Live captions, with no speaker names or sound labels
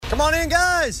Come on in,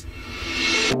 guys.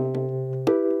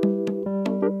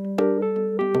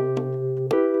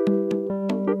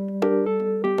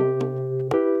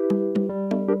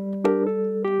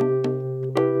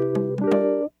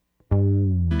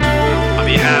 On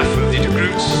behalf of the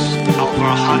recruits,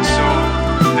 Alvar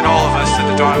Hanso, and all of us at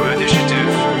the Dharma Initiative,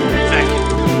 thank you.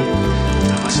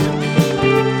 Namaste.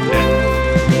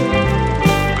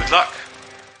 And good luck.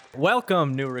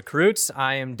 Welcome, new recruits.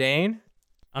 I am Dane,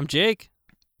 I'm Jake.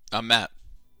 I'm Matt.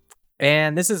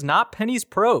 and this is Not Penny's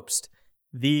Probst,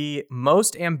 the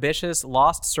most ambitious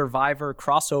Lost Survivor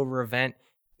crossover event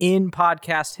in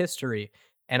podcast history.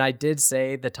 And I did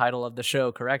say the title of the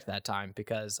show correct that time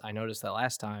because I noticed that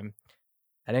last time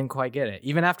I didn't quite get it.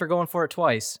 Even after going for it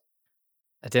twice,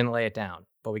 I didn't lay it down,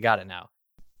 but we got it now.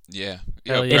 Yeah.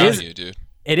 Hell Yeah, yeah. proud It is- of you, dude.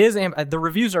 It is, the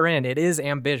reviews are in, it is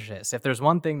ambitious. If there's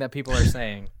one thing that people are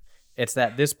saying, it's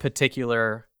that this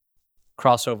particular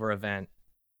crossover event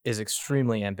is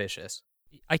extremely ambitious.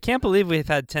 I can't believe we've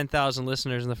had 10,000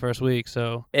 listeners in the first week,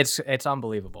 so It's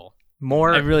unbelievable.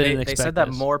 More, I really they, didn't they expect said that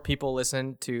this. more people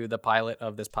listened to the pilot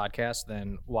of this podcast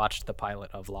than watched the pilot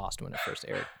of Lost when it first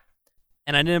aired.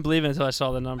 and I didn't believe it until I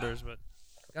saw the numbers, but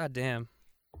god damn.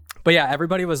 But yeah,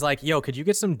 everybody was like, yo, could you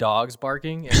get some dogs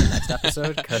barking in the next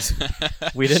episode? Because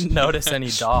we didn't notice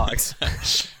any dogs.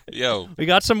 Yo, We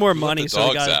got some more let money, the so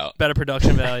we dogs got out. better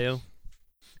production value.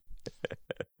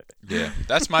 yeah,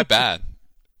 that's my bad.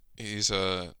 He's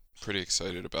pretty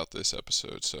excited about this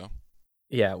episode, so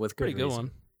Yeah, with good Pretty good reason.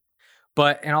 one.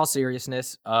 But in all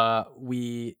seriousness,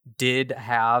 we did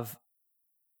have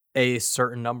a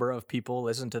certain number of people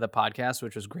listen to the podcast,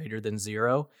 which was greater than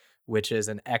 0, which is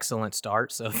an excellent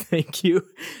start. So thank you.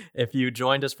 If you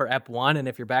joined us for Ep 1 and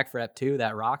if you're back for Ep 2,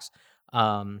 that rocks.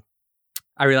 I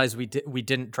realized we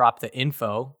didn't drop the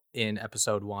info in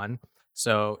episode 1.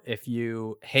 So if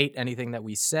you hate anything that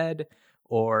we said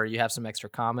or you have some extra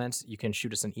comments, you can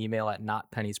shoot us an email at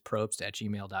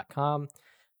notpenniesprobst@gmail.com.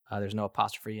 There's no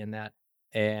apostrophe in that.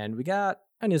 And we got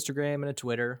an Instagram and a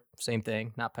Twitter, same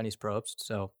thing, Not Pennies Probst.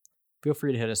 So feel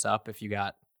free to hit us up if you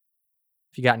got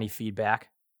any feedback.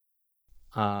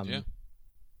 yeah.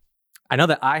 I know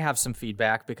that I have some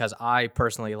feedback because I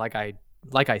personally, like I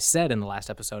said in the last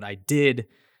episode, I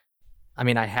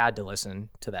had to listen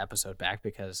to the episode back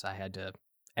because I had to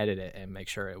edit it and make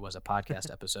sure it was a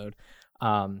podcast episode.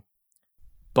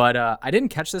 But I didn't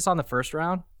catch this on the first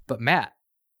round. But Matt,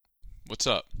 What's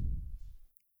up?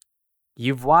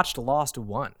 you've watched Lost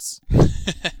once.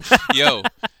 Yo,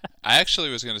 I actually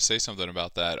was going to say something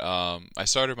about that. I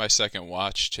started my second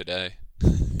watch today.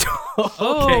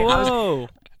 Okay, Whoa.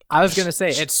 I was gonna say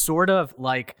it's sort of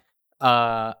like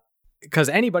because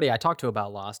anybody I talk to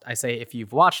about Lost, I say if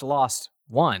you've watched Lost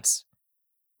once,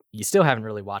 you still haven't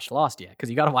really watched Lost yet because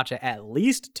you got to watch it at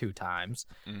least 2 times.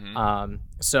 Mm-hmm.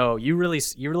 So you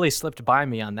really slipped by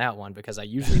me on that one because I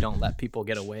usually don't let people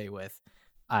get away with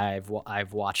I've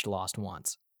watched Lost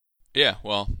once. Yeah,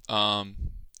 well,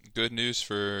 good news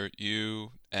for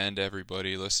you and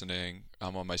everybody listening.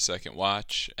 I'm on my second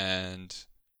watch, and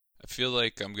I feel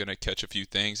like I'm going to catch a few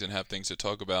things and have things to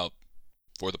talk about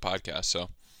for the podcast, so.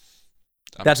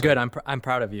 That's good. I'm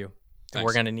proud of you. Thanks.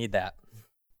 We're gonna need that.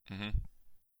 Mm-hmm.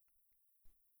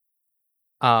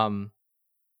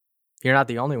 You're not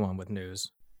the only one with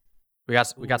news. We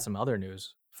got some other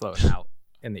news floating out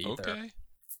in the ether. Okay.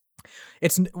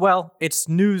 It's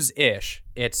news-ish.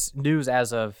 It's news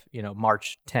as of,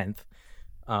 March 10th.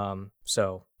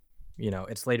 So,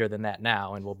 it's later than that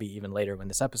now and will be even later when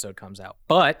this episode comes out.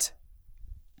 But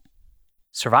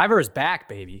Survivor is back,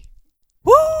 baby.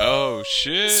 Woo! Oh,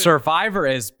 shit. Survivor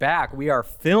is back. We are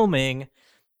filming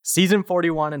season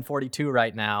 41 and 42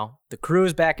 right now. The crew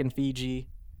is back in Fiji.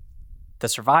 The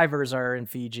survivors are in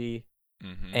Fiji.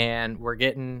 Mm-hmm. And we're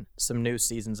getting some new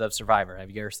seasons of Survivor. Have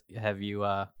you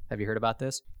heard about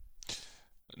this?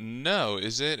 No,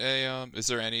 is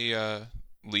there any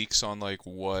leaks on like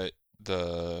what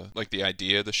the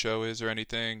idea of the show is or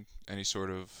anything? Any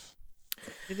sort of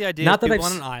The idea Not is that people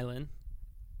I've on an island.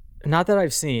 Not that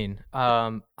I've seen.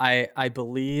 I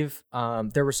believe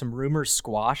there were some rumors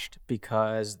squashed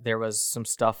because there was some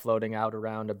stuff floating out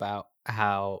around about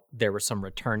how there were some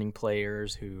returning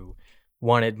players who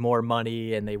wanted more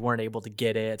money and they weren't able to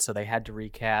get it, so they had to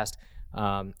recast.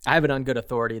 I have it on good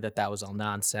authority that was all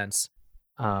nonsense.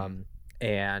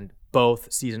 And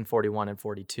both season 41 and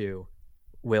 42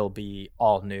 will be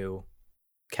all new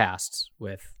casts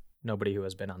with nobody who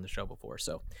has been on the show before.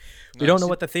 So we don't know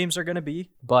what the themes are going to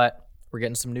be, but we're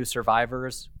getting some new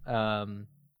survivors.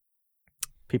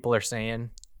 People are saying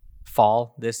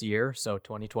fall this year, so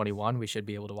 2021, we should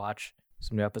be able to watch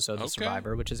some new episodes of Okay.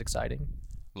 Survivor, which is exciting.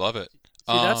 Love it.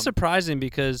 that's surprising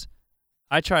because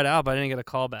I tried out, but I didn't get a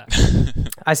call back.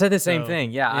 I said the same So,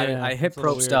 thing. Yeah, yeah, I hit it's a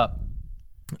little Probst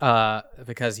up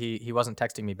because he wasn't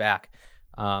texting me back.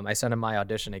 I sent him my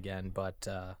audition again, but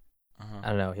I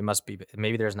don't know. He must be.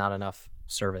 Maybe there's not enough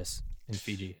service in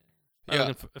Fiji. I'm Yeah.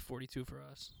 looking for 42 for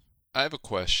us. I have a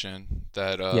question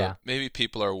that Yeah. maybe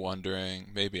people are wondering,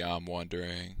 maybe I'm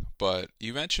wondering, but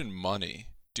you mentioned money.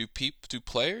 Do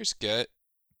players get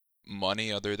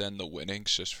money other than the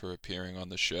winnings just for appearing on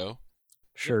the show?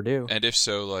 Sure do. And if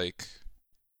so, like,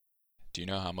 do you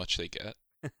know how much they get?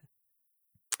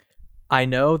 I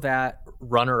know that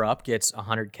runner up gets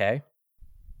 100K.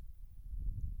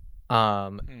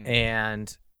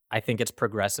 And I think it's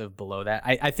progressive below that.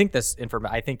 I think this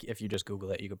information. I think if you just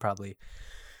Google it, you could probably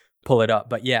pull it up.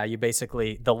 But yeah, you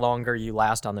basically, the longer you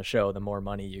last on the show, the more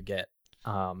money you get.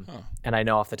 And I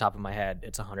know off the top of my head,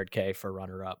 it's 100K for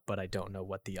runner up, but I don't know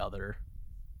what the other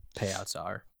payouts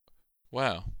are.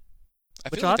 Wow. I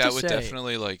Which feel I'll like have that to would say-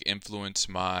 definitely like influence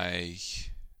my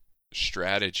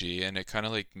strategy, and it kind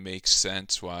of like makes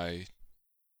sense why.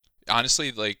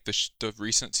 Honestly, like the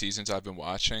recent seasons I've been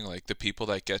watching, like the people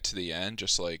that get to the end,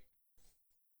 just like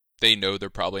they know they're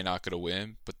probably not going to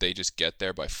win, but they just get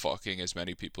there by fucking as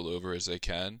many people over as they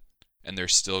can, and they're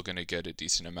still going to get a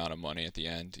decent amount of money at the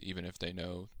end, even if they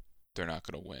know they're not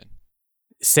going to win.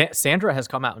 Sandra has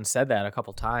come out and said that a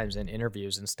couple times in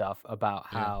interviews and stuff about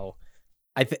how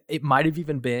it might have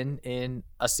even been in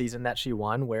a season that she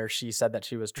won where she said that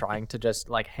she was trying to just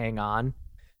like hang on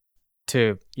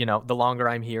to, the longer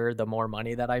I'm here, the more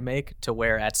money that I make, to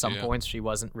where at some points she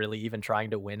wasn't really even trying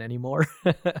to win anymore.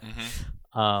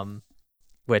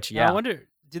 Which, Now, I wonder,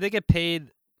 do they get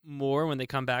paid more when they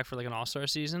come back for like an all-star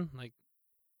season? Like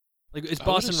is I would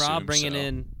Boston Rob assume bringing so.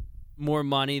 in more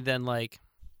money than like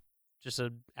just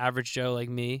an average Joe like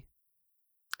me?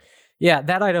 Yeah,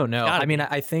 that I don't know. Gotta I mean, be.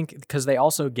 I think because they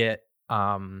also get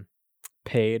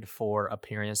paid for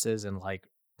appearances and like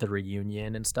the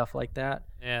reunion and stuff like that.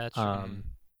 Yeah, that's true.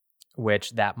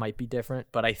 Which that might be different,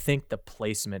 but I think the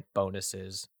placement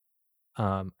bonuses,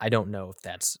 I don't know if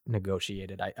that's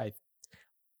negotiated.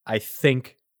 I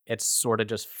think it's sort of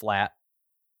just flat,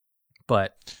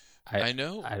 but I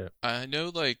know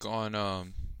like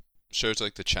on shows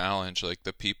like The Challenge, like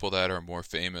the people that are more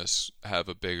famous have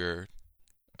a bigger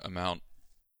amount.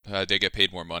 They get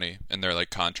paid more money and they're like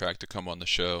contract to come on the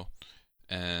show,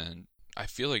 and I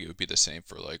feel like it would be the same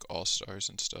for like All Stars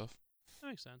and stuff. That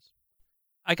makes sense.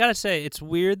 I gotta say, it's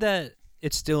weird that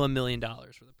it's still $1 million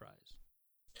for the prize.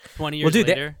 20 years dude,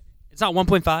 later, it's not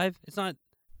 1.5. It's not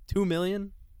 2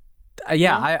 million.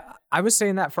 Yeah, I was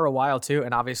saying that for a while too,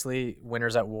 and obviously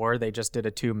Winners at War, they just did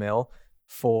a $2 million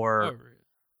for Oh, really?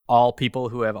 all people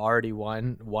who have already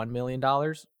won $1 million,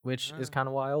 which is kind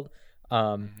of wild.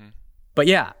 But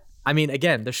yeah, I mean,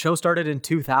 again, the show started in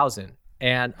 2000,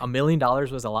 and $1 million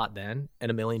was a lot then,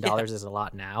 and $1 million is a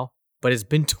lot now. But it's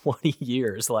been 20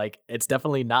 years. Like, it's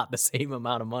definitely not the same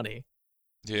amount of money.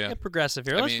 Yeah. Get progressive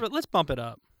here. I Let's mean- let's bump it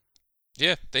up.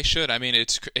 Yeah, they should. I mean,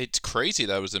 it's crazy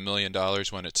that it was $1 million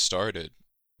when it started.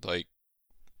 Like,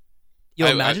 Yo,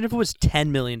 I- imagine if it was $10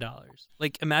 million.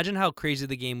 Like, imagine how crazy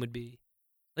the game would be.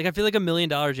 Like, I feel like $1 million,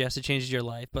 yes, it changes your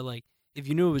life. But, like, if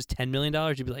you knew it was $10 million,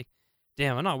 you'd be like,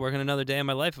 damn, I'm not working another day in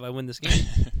my life if I win this game.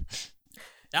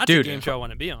 That's a Dude. game show I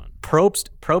want to be on.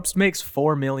 Probst makes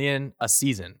 $4 million a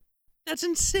season. That's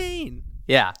insane.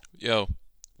 Yeah. yo,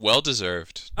 well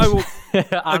deserved. I will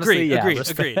Honestly, yeah, agreed.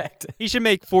 respect. He should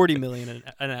make $40 million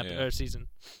Yeah. a season.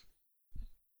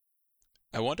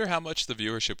 I wonder how much the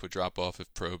viewership would drop off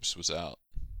if Probst was out.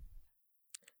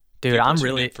 Dude, People I'm tune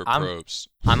in really for I'm Probst.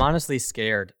 I'm honestly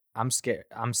scared. I'm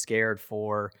scared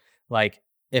for, like,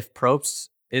 if Probst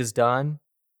is done,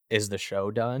 is the show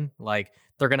done? Like,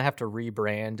 they're gonna have to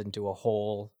rebrand and do a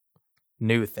whole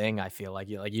new thing. I feel like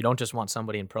you don't just want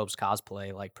somebody in Probst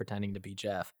cosplay like pretending to be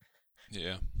Jeff.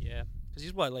 Yeah. Yeah. Because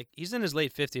he's what? Like, he's in his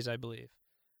late 50s, I believe.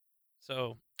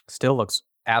 So, Still looks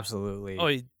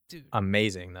absolutely dude,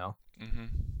 amazing though.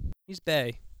 Mm-hmm. he's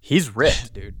bae. He's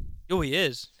ripped, dude. Oh, he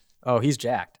is. Oh, he's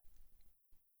jacked.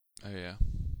 Oh yeah.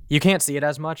 You can't see it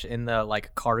as much in the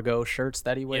like cargo shirts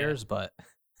that he wears, but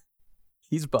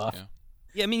he's buff. Yeah.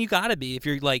 Yeah, I mean, you gotta be if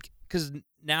you're like, because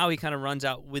now he kind of runs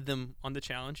out with them on the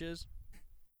challenges,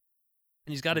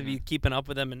 and he's got to be keeping up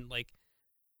with them, and like,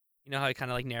 you know how he kind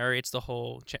of like narrates the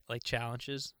whole like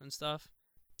challenges and stuff.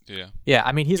 Yeah. Yeah,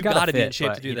 I mean, he's You got gotta to be in fit, shape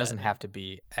but to do he that, doesn't man. have to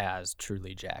be as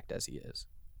truly jacked as he is.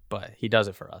 But he does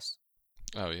it for us.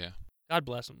 Oh yeah. God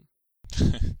bless him.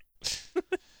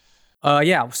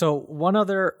 Yeah. So one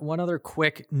other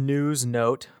quick news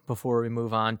note before we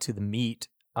move on to the meat.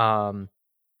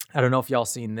 I don't know if y'all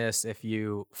seen this. If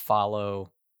you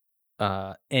follow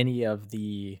any of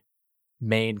the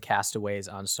main castaways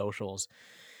on socials,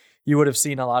 you would have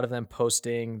seen a lot of them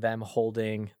posting them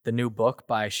holding the new book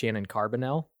by Shannon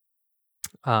Carbonell.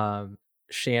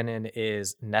 Shannon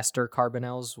is Nestor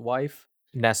Carbonell's wife.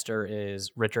 Nestor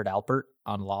is Richard Alpert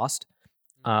on Lost.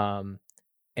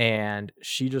 And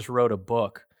she just wrote a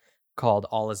book called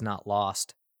All Is Not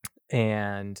Lost.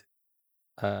 And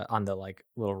on the like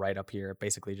little write-up here, it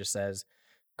basically just says,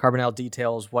 Carbonell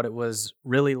details what it was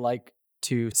really like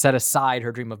to set aside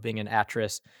her dream of being an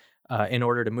actress in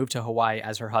order to move to Hawaii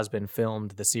as her husband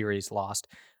filmed the series Lost.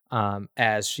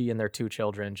 As she and their 2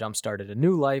 children jump-started a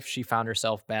new life, she found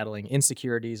herself battling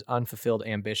insecurities, unfulfilled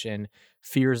ambition,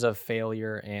 fears of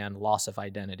failure, and loss of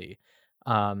identity.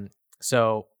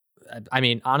 So, I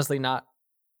mean, honestly, not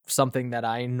something that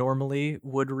I normally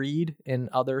would read in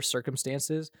other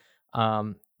circumstances,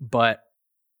 but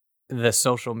the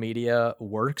social media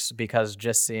works because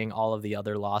just seeing all of the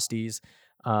other Losties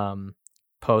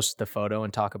post the photo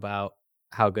and talk about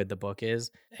how good the book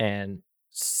is and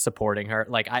supporting her,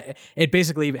 like it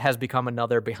basically has become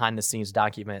another behind the scenes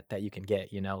document that you can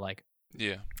get, you know, like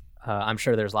I'm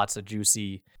sure there's lots of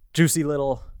juicy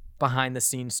little behind the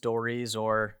scenes stories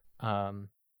or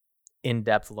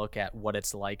in-depth look at what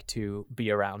it's like to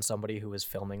be around somebody who is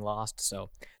filming Lost. So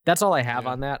that's all I have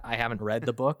on that. I haven't read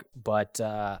the book, but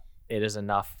it is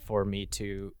enough for me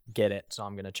to get it, so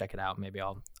I'm gonna check it out. Maybe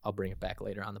I'll bring it back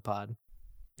later on the pod.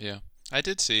 Yeah, I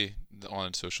did see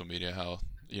on social media how,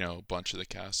 you know, a bunch of the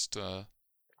cast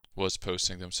was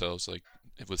posting themselves like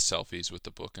with selfies with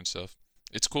the book and stuff.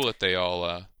 It's cool that they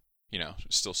all, you know,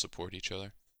 still support each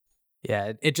other.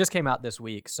 Yeah, it just came out this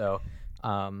week, so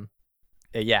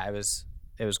yeah, it was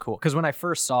cool. Because when I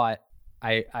first saw it,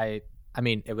 I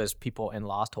mean, it was people in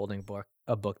Lost holding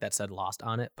a book that said Lost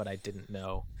on it, but I didn't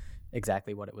know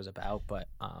exactly what it was about. But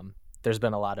there's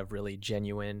been a lot of really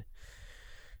genuine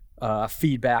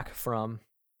feedback from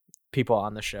people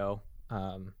on the show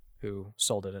who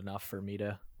sold it enough for me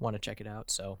to want to check it out.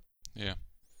 So yeah,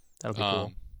 that'll be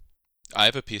cool. I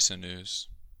have a piece of news.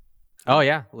 Oh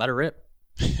yeah, let her rip.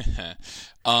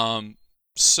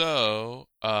 So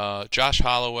Josh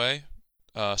Holloway,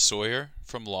 Sawyer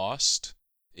from Lost,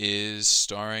 is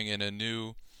starring in a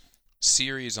new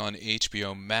series on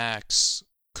HBO Max,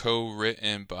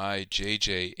 co-written by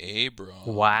J.J. Abrams.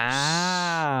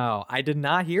 Wow, I did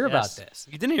not hear about this.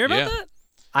 You didn't hear about that?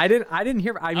 I didn't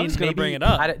hear. I mean, was gonna maybe bring it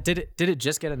up. Did it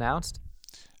just get announced?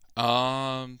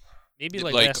 Maybe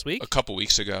like last week, a couple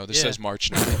weeks ago. This says March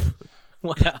 9th.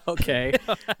 Well, okay.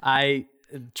 I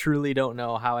truly don't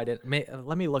know how I did.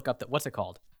 Let me look up what's it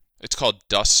called? It's called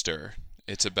Duster.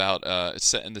 It's about it's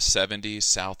set in the 70s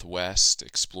Southwest,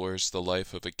 explores the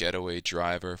life of a getaway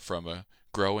driver from a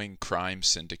growing crime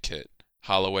syndicate.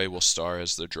 Holloway will star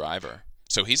as the driver.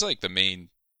 So he's like the main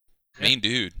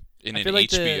dude in an like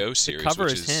HBO series. The cover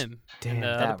which is him. Damn, and the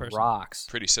that other person. rocks.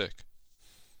 Pretty sick.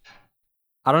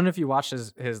 I don't know if you watched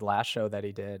his last show that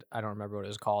he did. I don't remember what it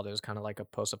was called. It was kind of like a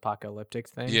post-apocalyptic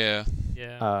thing. Yeah.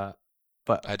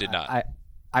 But I did not.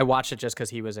 I watched it just because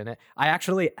he was in it. I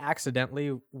actually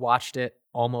accidentally watched it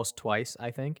almost twice, I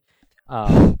think,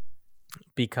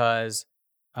 because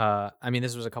I mean,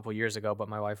 this was a couple years ago, but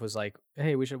my wife was like,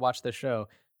 "Hey, we should watch this show,"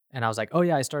 and I was like, "Oh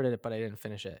yeah, I started it, but I didn't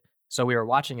finish it." So we were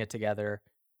watching it together,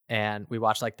 and we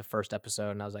watched like the first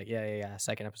episode, and I was like, "Yeah."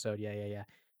 Second episode, yeah.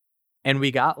 And we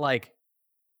got like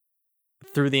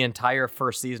through the entire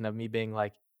first season of me being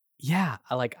like, yeah,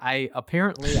 I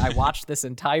watched this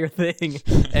entire thing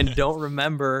and don't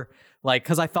remember, like,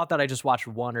 because I thought that I just watched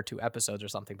 1 or 2 episodes or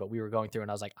something, but we were going through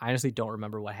and I was like, I honestly don't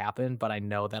remember what happened, but I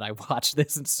know that I watched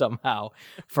this and somehow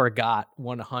forgot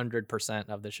 100%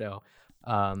 of the show.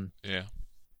 Yeah.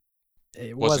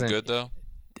 It wasn't good though?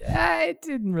 It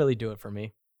didn't really do it for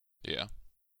me. Yeah.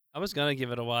 I was gonna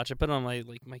give it a watch. I put it on my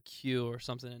queue or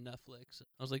something in Netflix.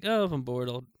 I was like, oh, if I'm bored,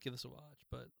 I'll give this a watch,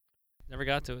 but never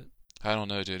got to it. I don't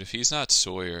know, dude. If he's not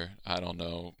Sawyer, I don't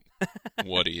know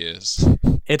what he is.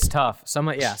 It's tough. Some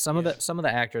of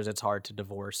the actors, it's hard to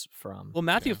divorce from. Well,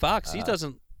 Matthew Fox, he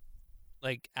doesn't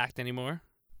act anymore.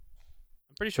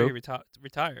 I'm pretty sure he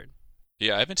retired.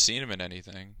 Yeah, I haven't seen him in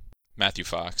anything. Matthew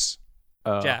Fox.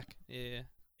 Jack. Yeah.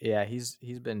 Yeah, he's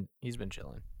been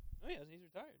chilling. Oh yeah, he's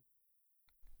retired.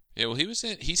 Yeah, well, he was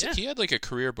in. He had like a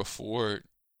career before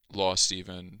Lost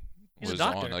even was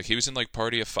on. Like he was in like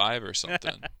Party of Five or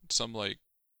something. Some I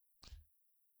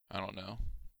don't know,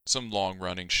 some long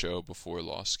running show before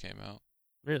Lost came out.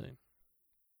 Really?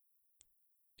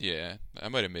 Yeah, I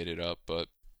might have made it up, but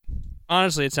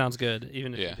honestly, it sounds good.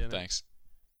 Even if you didn't. Thanks.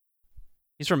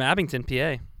 He's from Abington,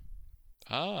 PA.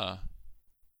 Ah,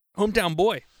 hometown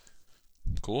boy.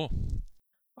 Cool.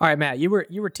 All right, Matt, you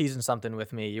were teasing something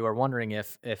with me. You were wondering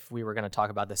if we were going to talk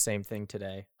about the same thing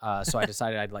today. So I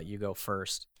decided I'd let you go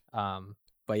first.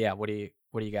 But yeah, what do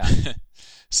you got?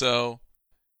 So,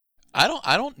 I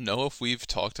don't know if we've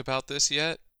talked about this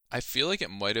yet. I feel like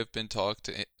it might have been talked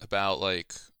about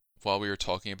like while we were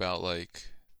talking about like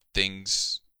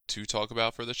things to talk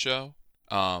about for the show,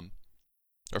 or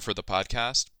for the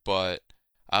podcast. But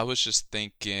I was just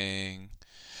thinking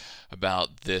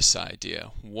about this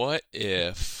idea. What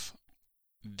if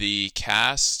the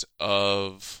cast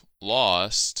of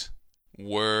Lost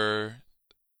were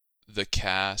the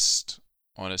cast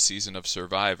on a season of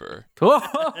Survivor?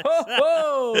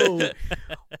 Whoa!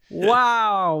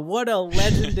 Wow, what a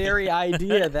legendary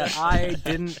idea that I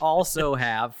didn't also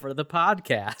have for the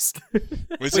podcast.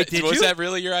 Was Wait, did you? that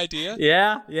really your idea?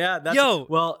 Yeah. That's, Yo,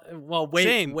 well, wait,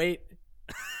 same. wait.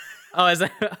 Oh, is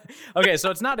that okay?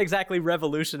 So it's not exactly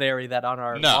revolutionary that on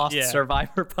our No. Lost Yeah.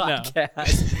 Survivor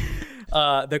podcast,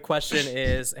 the question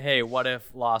is, hey, what if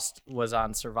Lost was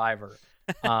on Survivor?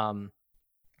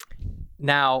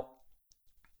 Now,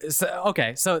 so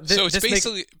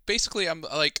it's basically I'm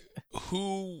like,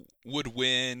 who would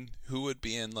win? Who would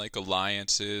be in like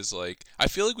alliances? Like, I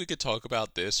feel like we could talk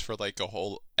about this for like a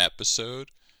whole episode,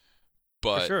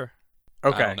 but For sure.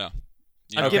 I don't know.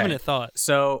 I've Okay. given it thought.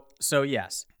 So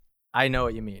yes, I know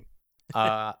what you mean.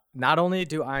 Not only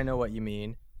do I know what you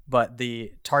mean, but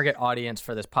the target audience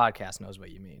for this podcast knows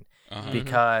what you mean. Uh-huh.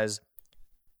 Because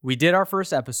we did our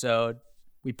first episode,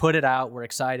 we put it out, we're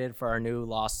excited for our new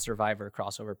Lost Survivor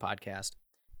crossover podcast.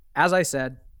 As I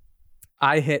said,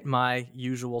 I hit my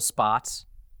usual spots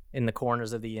in the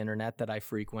corners of the internet that I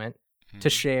frequent to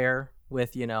share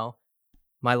with,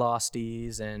 my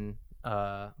Losties and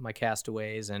my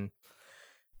castaways. And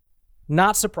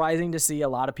not surprising to see a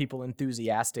lot of people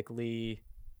enthusiastically,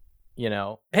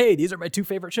 hey, these are my two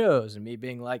favorite shows, and me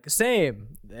being like,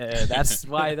 same. That's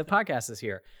why the podcast is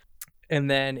here. And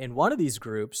then in one of these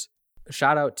groups,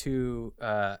 shout out to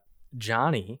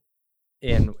Johnny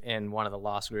in one of the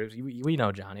Lost groups. We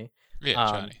know Johnny. Yeah,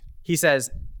 Johnny. He says,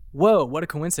 "Whoa, what a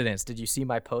coincidence! Did you see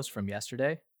my post from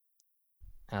yesterday?"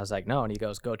 And I was like, "No," and he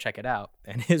goes, "Go check it out."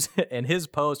 And his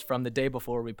post from the day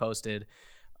before we posted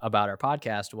about our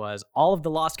podcast was, all of the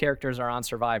Lost characters are on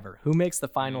Survivor. Who makes the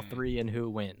final three and who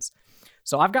wins?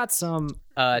 So I've got some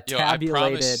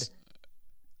tabulated.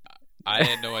 I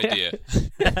had no idea.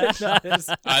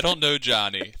 I don't know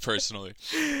Johnny personally.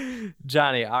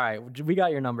 Johnny, all right, we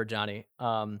got your number, Johnny.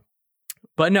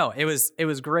 But no, it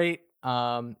was great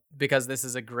because this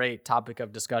is a great topic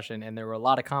of discussion, and there were a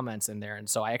lot of comments in there, and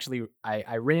so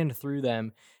I ran through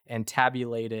them and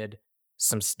tabulated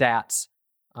some stats.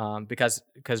 Because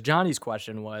Johnny's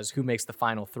question was who makes the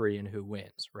final three and who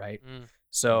wins, right?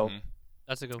 So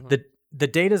That's a good one. the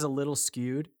data's a little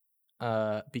skewed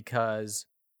because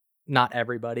not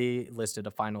everybody listed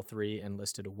a final three and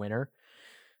listed a winner.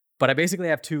 But I basically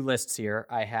have two lists here.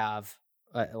 I have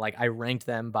I ranked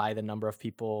them by the number of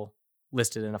people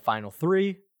listed in a final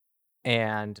three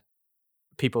and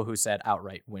people who said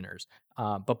outright winners.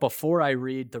 But before I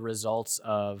read the results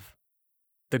of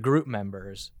the group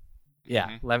members,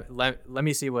 let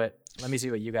me see what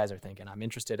you guys are thinking. I'm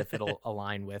interested if it'll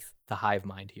align with the hive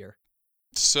mind here.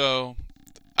 So,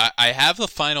 I have the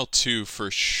final two for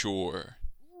sure.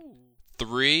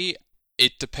 3,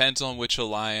 it depends on which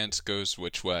alliance goes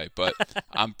which way, but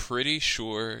I'm pretty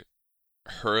sure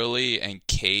Hurley and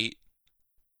Kate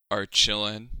are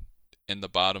chilling in the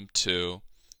bottom 2,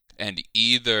 and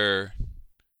either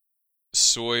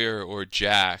Sawyer or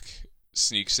Jack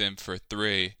sneaks in for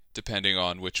 3, depending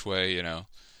on which way,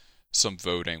 some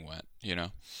voting went,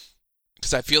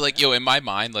 Because I feel like, in my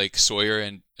mind, like, Sawyer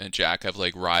and Jack have,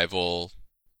 like, rival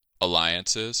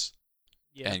alliances.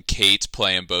 Yeah. And Kate's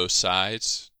playing both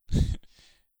sides.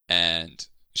 And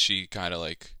she kind of,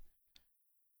 like,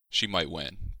 she might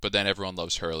win. But then everyone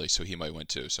loves Hurley, so he might win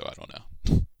too, so I don't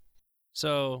know.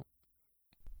 So,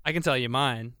 I can tell you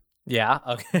mine. Yeah.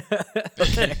 Okay.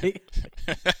 Okay.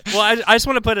 Well, I just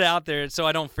want to put it out there so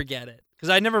I don't forget it. Because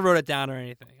I never wrote it down or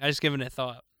anything. I just given it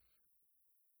thought.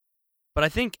 But I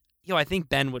think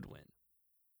Ben would win.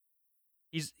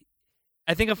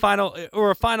 I think a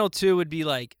final two would be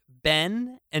like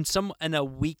Ben and a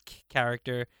weak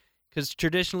character. Because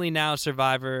traditionally now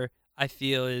Survivor, I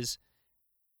feel, is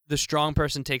the strong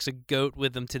person takes a goat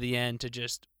with them to the end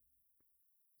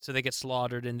so they get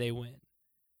slaughtered and they win.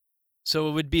 So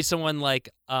it would be someone like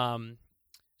Sun.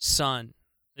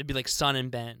 It'd be like Sun and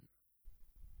Ben.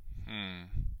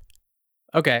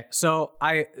 Okay, so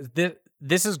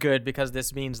this is good because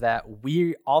this means that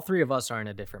all three of us are in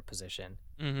a different position,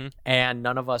 and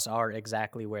none of us are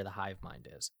exactly where the hive mind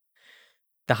is.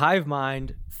 The Hive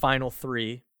Mind final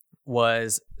 3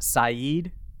 was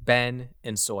Saeed, Ben,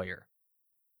 and Sawyer.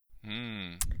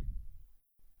 And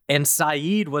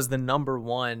Saeed was the number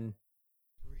one.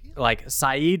 Like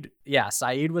Saeed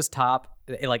was top,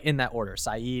 like in that order.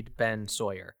 Saeed, Ben,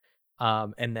 Sawyer.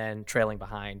 And then trailing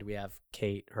behind, we have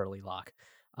Kate, Hurley, Locke.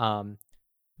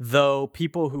 Though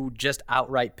people who just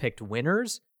outright picked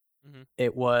winners,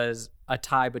 it was a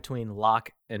tie between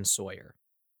Locke and Sawyer.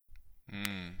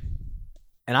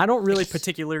 And I don't really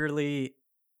particularly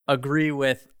agree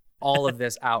with all of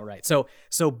this outright.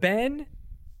 So Ben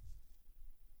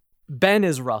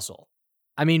is Russell.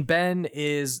 I mean, Ben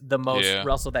is the most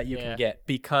Russell that you can get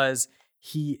because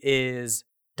he is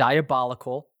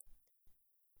diabolical.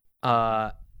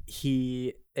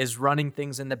 He is running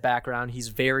things in the background. He's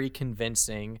very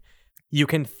convincing. You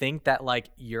can think that like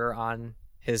you're on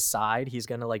his side. He's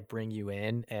going to like bring you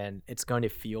in and it's going to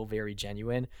feel very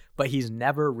genuine, but he's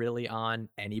never really on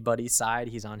anybody's side.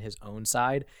 He's on his own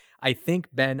side. I think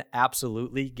Ben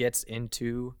absolutely gets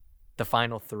into the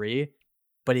final 3,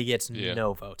 but he gets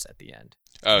no votes at the end.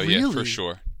 Oh, Really? yeah, for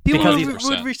sure. People Because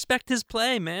would respect his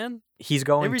play, man. He's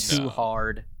going Every- too No.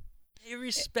 hard. They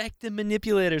respect the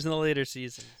manipulators in the later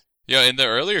seasons. Yeah, in the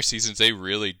earlier seasons, they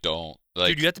really don't. Like,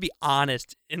 Dude, you have to be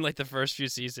honest in like the first few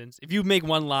seasons. If you make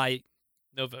one lie,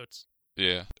 no votes.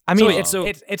 yeah. I mean, So-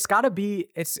 it's got to be.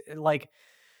 It's like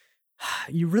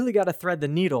you really got to thread the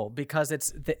needle because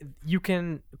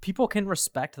people can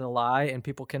respect the lie and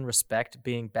people can respect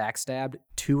being backstabbed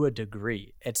to a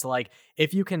degree. It's like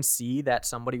if you can see that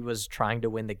somebody was trying to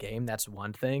win the game, that's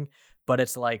one thing. But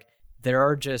it's like there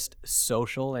are just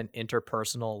social and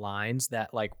interpersonal lines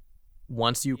that like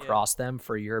once you cross them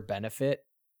for your benefit,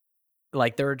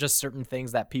 like there are just certain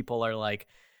things that people are like,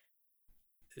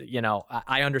 you know,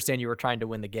 I understand you were trying to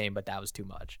win the game, but that was too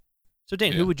much. So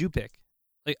Dane, Yeah. who would you pick?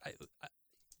 Like,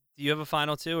 do you have a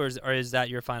final 2, or is that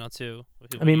your final 2?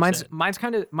 I mean, mine's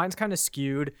kind of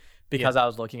skewed because I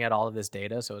was looking at all of this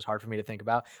data, so it's hard for me to think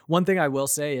about. One thing I will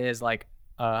say is like,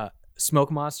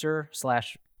 Smoke Monster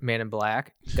 / Man in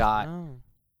Black got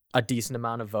a decent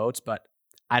amount of votes, but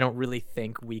I don't really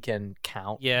think we can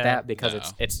count that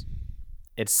because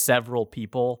it's several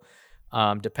people,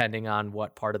 depending on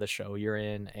what part of the show you're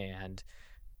in, and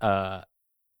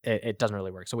it doesn't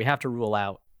really work. So we have to rule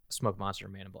out Smoke Monster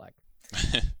and Man in Black.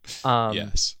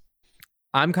 Yes.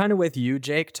 I'm kind of with you,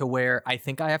 Jake, to where I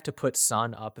think I have to put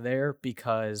Sun up there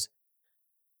because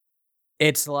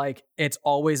it's like it's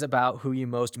always about who you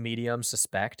most medium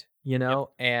suspect, you know?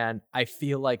 And I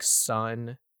feel like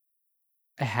Sun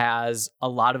has a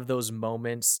lot of those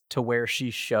moments to where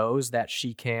she shows that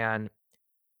she can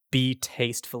be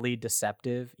tastefully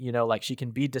deceptive, you know, like she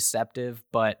can be deceptive,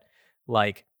 but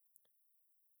like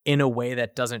in a way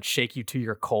that doesn't shake you to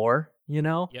your core, you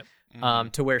know? Yep.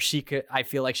 To where I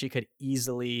feel like she could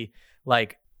easily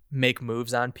like make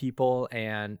moves on people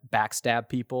and backstab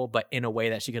people, but in a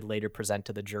way that she could later present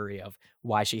to the jury of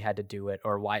why she had to do it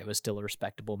or why it was still a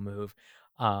respectable move.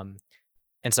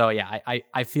 And so, yeah,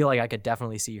 I feel like I could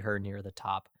definitely see her near the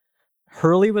top.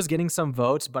 Hurley was getting some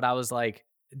votes, but I was like,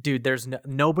 dude,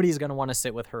 nobody's going to want to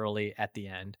sit with Hurley at the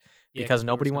end because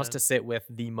nobody wants to sit with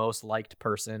the most liked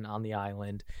person on the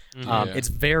island. It's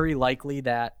very likely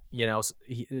that, you know,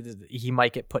 he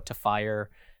might get put to fire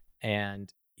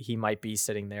and he might be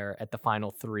sitting there at the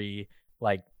final 3,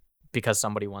 like, because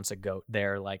somebody wants to go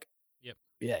there. Like,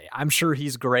 yeah, I'm sure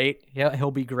he's great. Yeah,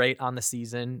 he'll be great on the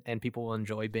season and people will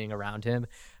enjoy being around him.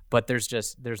 But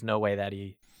there's no way that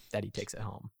he takes it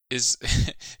home. Is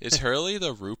Hurley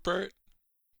the Rupert?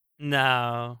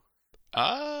 No.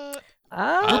 I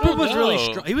Rupert don't was really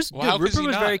know. strong. He was Well, how Rupert could he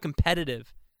was not? very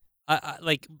competitive.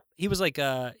 Like he was like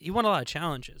he won a lot of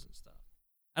challenges and stuff.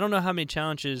 I don't know how many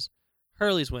challenges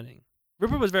Hurley's winning.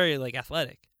 Rupert was very like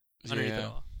athletic underneath it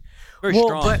all. Very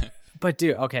strong. But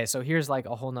dude, okay, so here's like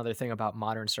a whole nother thing about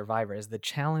Modern Survivor is the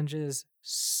challenges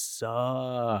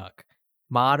suck.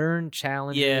 Modern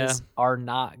challenges are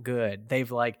not good.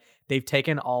 They've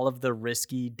taken all of the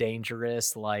risky,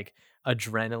 dangerous, like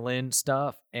adrenaline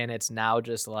stuff, and it's now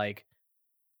just like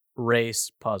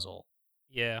race puzzle.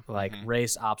 Yeah. Like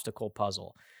race obstacle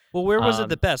puzzle. Well, where was it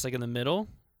the best? Like in the middle?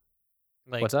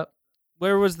 Like What's up?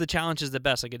 Where was the challenges the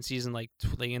best? Like in season like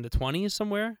in the 20s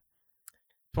somewhere?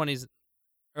 20s,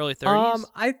 early 30s?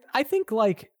 I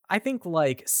think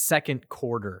like second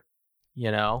quarter,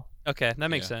 you know? Okay, that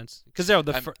makes Yeah. sense. Because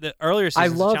the earlier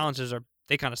seasons, the love- challenges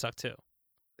they kind of suck too.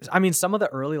 I mean, some of the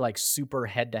early like super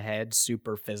head-to-head,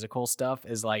 super physical stuff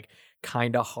is like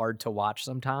kind of hard to watch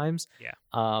sometimes. Yeah.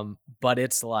 But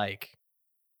it's like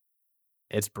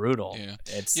it's brutal. Yeah.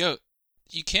 It's Yo,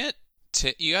 you can't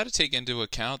you got to take into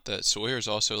account that Sawyer's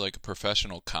also like a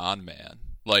professional con man.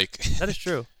 Like That is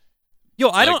true. Yo,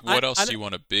 I don't. What else I do you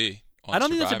want to be? I don't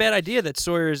think that's a Survivor? bad idea that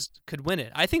Sawyer's could win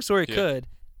it. I think Sawyer Yeah. could.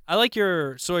 I like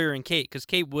your Sawyer and Kate because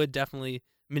Kate would definitely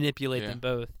manipulate Yeah. them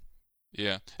both.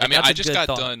 Yeah, Like, I mean, that's I a just good got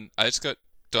thought. done. I just got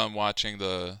done watching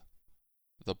the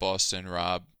Boston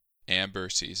Rob Amber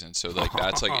season, so like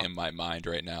that's like in my mind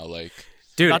right now. Like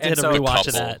Dude, About to and hit a so rewatch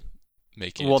of couple that.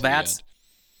 making. well, it to the that's end.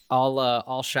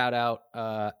 I'll shout out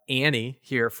Annie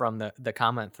here from the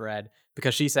comment thread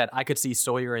because she said I could see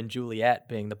Sawyer and Juliet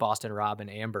being the Boston Rob and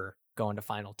Amber going to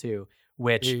final two,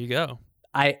 which There you go.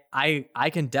 I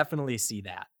can definitely see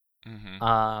that.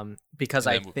 Because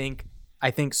And I then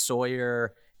think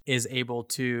Sawyer is able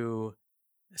to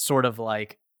sort of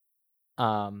like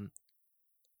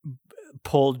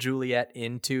pull Juliet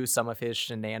into some of his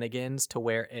shenanigans to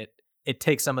where it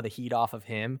takes some of the heat off of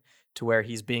him to where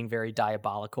he's being very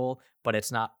diabolical, but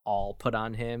it's not all put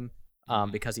on him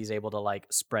because he's able to like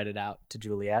spread it out to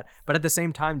Juliet. But at the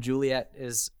same time, Juliet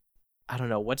is, I don't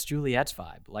know, what's Juliet's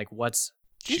vibe? Like what's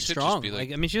She She's could just strong. be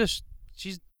like- I mean, she's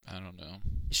I don't know.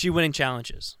 is she winning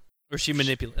challenges or is she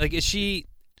manipulate? Like, is she?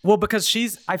 well, because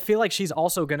I feel like she's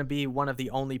also going to be one of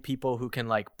the only people who can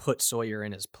like put Sawyer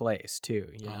in his place too,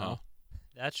 you know? Uh-huh.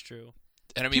 That's true.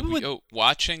 And I mean, People would-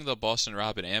 watching the Boston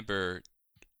Rob and Amber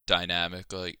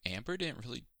dynamic, like Amber didn't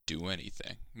really do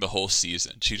anything the whole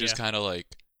season. She just Yeah. kind of like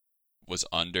was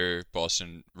under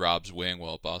Boston Rob's wing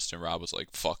while Boston Rob was like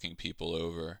fucking people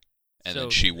over, and then So-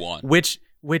 she won.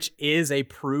 Which is a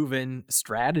proven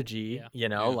strategy, Yeah. you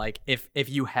know, Yeah. like if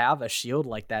you have a shield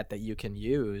like that you can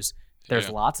use, there's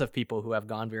Yeah. lots of people who have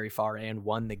gone very far and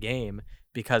won the game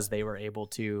because they were able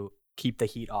to keep the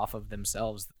heat off of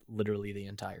themselves literally the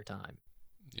entire time.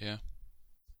 Yeah.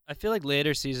 I feel like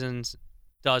later seasons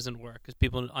doesn't work because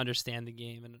people understand the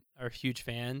game and are huge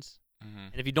fans. hmm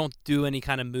And if you don't do any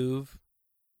kind of move,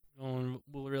 no one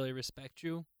will really respect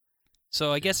you.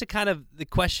 So I guess it kind of the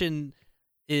question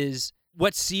is,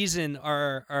 what season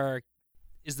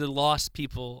is the Lost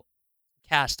people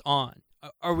cast on?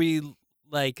 Are we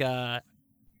like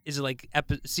is it like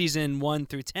season 1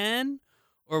 through 10,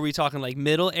 or are we talking like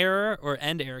middle era or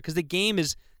end era? Because the game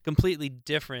is completely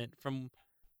different from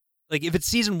like if it's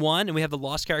season 1 and we have the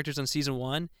Lost characters on season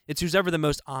 1, it's who's ever the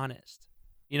most honest.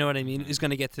 You know what I mean? Is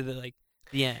going to get to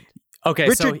the end. Okay,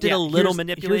 Richard so did a little here's the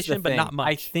manipulation, but thing. not much.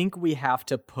 I think we have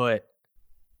to put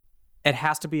it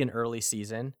has to be an early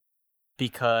season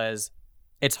because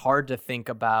it's hard to think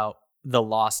about the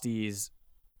Losties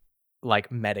like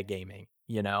metagaming,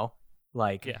 you know?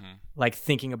 Like Yeah. like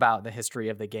thinking about the history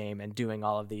of the game and doing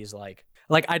all of these like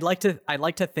I'd like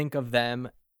to think of them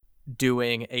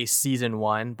doing a season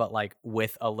 1 but like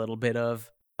with a little bit of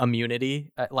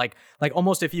immunity, like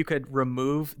almost if you could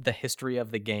remove the history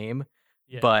of the game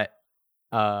Yeah.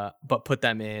 but put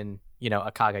them in, you know,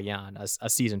 a Kagayan, a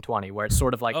season 20 where it's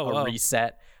sort of like Oh, a wow.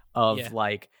 reset of Yeah.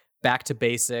 like back to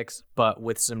basics but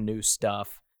with some new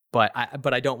stuff, but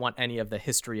I don't want any of the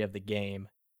history of the game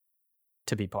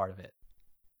to be part of it.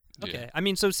 Okay. I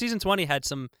mean, so season 20 had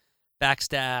some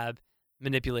backstab,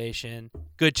 manipulation,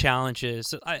 good challenges.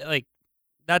 So I like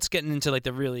that's getting into like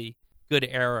the really good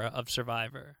era of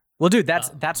Survivor. Well, dude,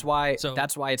 that's why so-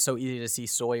 it's so easy to see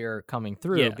Sawyer coming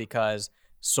through Yeah. because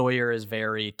Sawyer is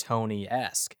very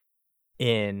Tony-esque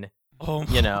in, Oh,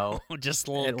 you know, just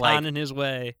it, like- conning his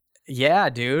way. yeah,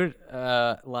 dude,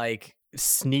 like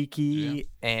sneaky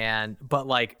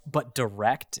but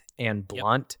direct and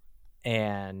blunt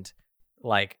and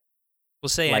like We'll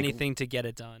say like- anything to get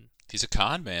it done. He's a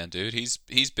con man, dude. He's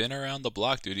been around the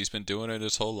block, dude. He's been doing it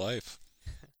his whole life.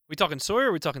 We talking Sawyer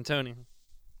or we talking Tony?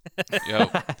 Yo,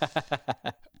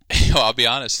 I'll be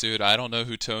honest, dude. I don't know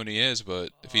who Tony is,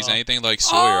 but if he's anything like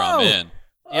Sawyer, I'm in.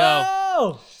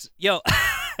 Yo,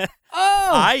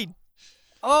 I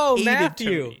I hated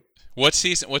Matthew. Tony. What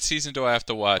season do I have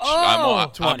to watch? Oh,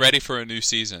 I'm 20. ready for a new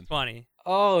season. 20.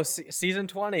 Season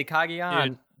 20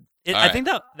 Kagayan. Dude. I Alright. think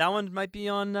that one might be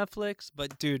on Netflix,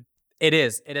 but dude, It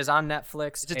is on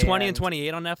Netflix. is it 20 and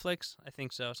 28 on Netflix? I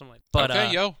think so, something like. But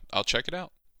Okay, yo, I'll check it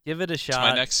out. give it a It's my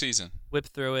shot. next season. Whip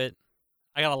through it.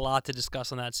 I got a lot to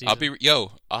discuss on that season. I'll be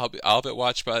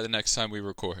watched by the next time we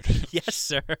record. Yes,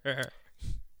 sir.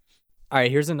 All right,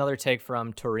 here's another take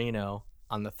from Torino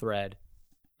on the thread.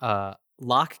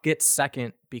 Locke gets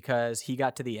second because he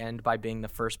got to the end by being the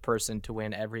first person to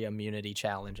win every immunity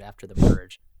challenge after the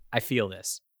purge. I feel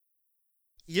this.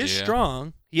 He is Yeah.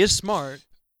 strong. He is smart.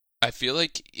 I feel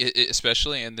like,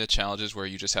 especially in the challenges where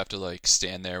you just have to like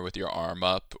stand there with your arm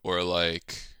up or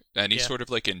like any Yeah. sort of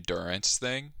like endurance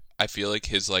thing, I feel like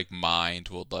his like mind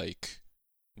will like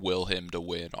will him to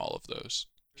win all of those.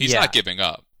 He's Yeah. not giving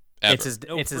up. Ever. It's his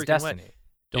No it's his freaking way. destiny,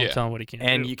 Don't Yeah. tell him what he can't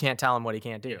and do. you can't tell him what he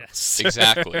can't do. Yes.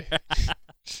 Exactly.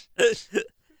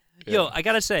 Yo, Yeah. I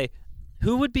gotta say,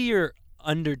 who would be your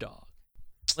underdog?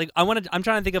 Like, I'm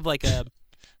trying to think of like a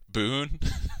Boone.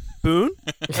 Boone.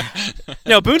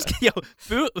 No, Boone's.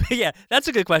 Boone. Yeah, that's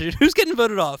a good question. Who's getting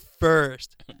voted off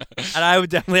first? And I would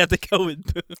definitely have to go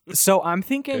with Boone. So I'm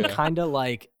thinking Yeah. kind of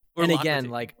like, Or and Lockwood, again, too.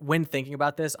 like when thinking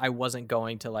about this, I wasn't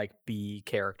going to like be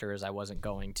characters. I wasn't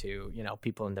going to,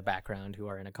 people in the background who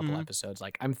are in a couple Mhm. episodes.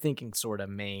 Like I'm thinking sort of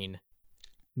main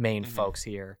Mhm. folks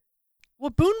here. Well,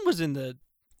 Boone was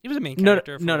he was a main No,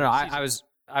 character. for no, no. a I season.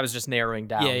 I was just narrowing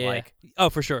down. Yeah, yeah. Like, Oh,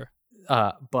 for sure.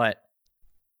 but,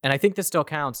 and I think this still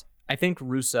counts. I think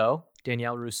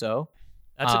Danielle Rousseau.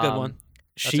 That's a good um, one.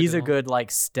 She's good a one. good like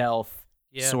stealth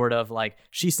Yeah. sort of like.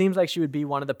 She seems like she would be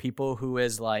one of the people who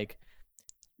is like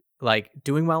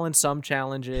doing well in some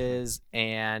challenges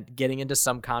and getting into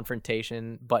some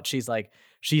confrontation, but she's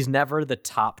never the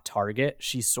top target.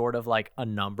 She's sort of like a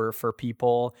number for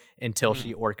people until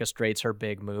she orchestrates her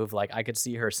big move. Like I could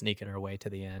see her sneaking her way to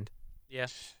the end. Yeah.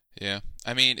 Yeah.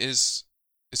 I mean, is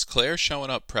Claire showing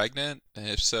up pregnant? And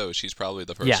if so, she's probably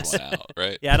the first Yes. one out,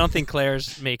 right? Yeah, I don't think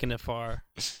Claire's making it far.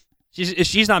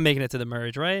 She's not making it to the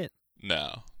merge, right?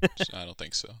 No, I don't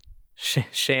think so.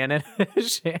 Shannon.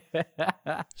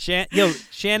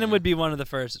 Shannon would be one of the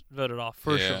first voted off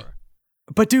for Yeah. sure.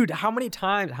 But dude, how many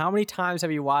times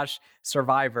have you watched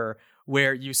Survivor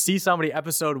where you see somebody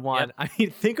episode 1? Yep. I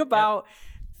mean, think about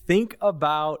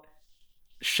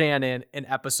Shannon in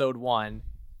episode 1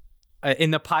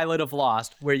 in the pilot of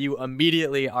Lost, where you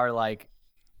immediately are like,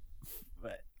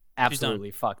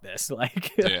 absolutely fuck this.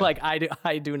 Like, Yeah. like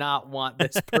I do not want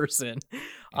this person.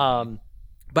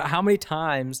 But how many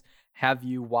times have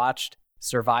you watched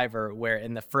Survivor where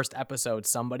in the first episode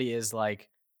somebody is like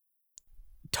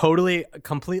completely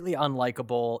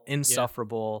unlikable,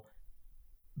 insufferable,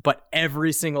 but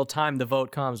every single time the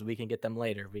vote comes, we can get them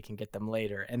later,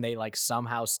 and they like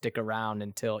somehow stick around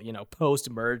until post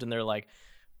merge, and they're like,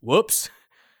 whoops,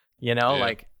 Yeah.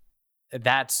 like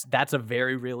that's a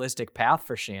very realistic path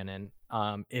for Shannon.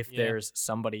 If Yeah. there's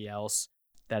somebody else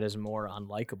that is more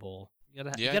unlikable. You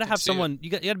Yeah, I gotta can have see it. someone. You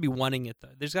gotta be wanting it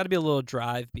though. There's got to be a little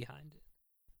drive behind it.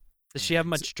 Does she have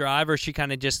much drive, or is she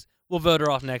kind of just, we'll vote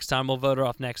her off next time. We'll vote her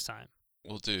off next time.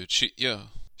 Well, dude,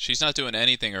 she's not doing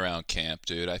anything around camp,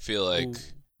 dude. I feel like Ooh.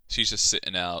 she's just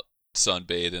sitting out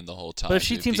sunbathing the whole time. But if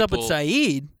she dude. teams up with People-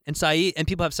 Saeed and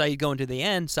people have Saeed going to the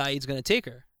end, Saeed's gonna take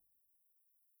her.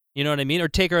 You know what I mean? Or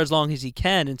take her as long as he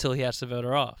can until he has to vote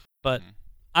her off. But Mhm.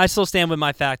 I still stand with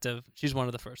my fact of she's one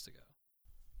of the first to go.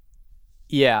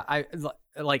 Yeah, I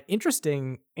like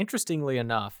interestingly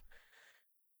enough,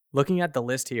 looking at the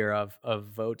list here of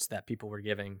votes that people were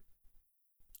giving,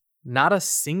 not a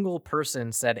single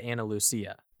person said Ana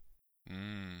Lucia,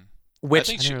 Mm. I which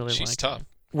think I didn't really she's like tough. her.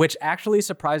 which actually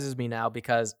surprises me now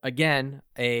because again,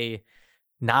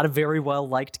 not a very well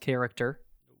liked character.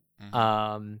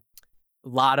 Mhm. A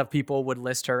lot of people would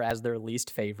list her as their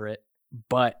least favorite,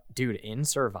 but dude, in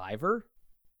Survivor,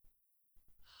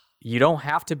 you don't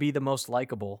have to be the most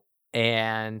likable,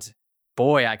 and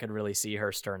boy, I could really see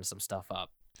her stirring some stuff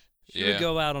up. She Yeah. would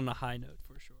go out on a high note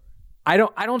for sure. I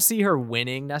don't see her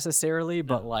winning necessarily,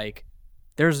 but like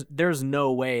there's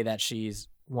no way that she's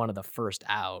one of the first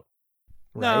out.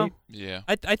 No. Right? Yeah.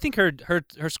 I think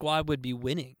her squad would be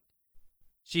winning.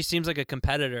 She seems like a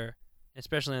competitor,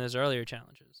 especially in those earlier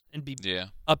challenges, and be Yeah.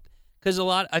 up because a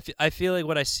lot. I feel like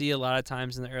what I see a lot of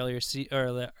times in the earlier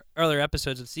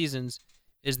episodes of seasons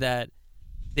is that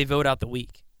they vote out the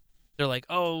weak. They're like,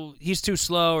 oh, he's too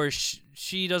slow, or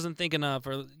she doesn't think enough,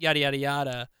 or yada yada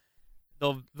yada.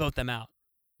 They'll vote them out.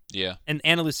 Yeah. And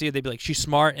Ana Lucia, they'd be like, she's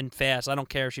smart and fast. I don't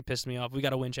care if she pissed me off. We got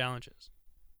to win challenges.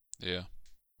 Yeah.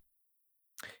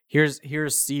 Here's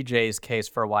CJ's case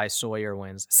for why Sawyer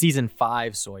wins. Season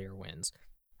 5 Sawyer wins.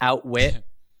 Outwit,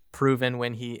 proven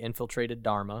when he infiltrated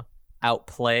Dharma.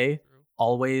 Outplay,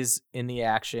 always in the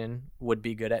action, would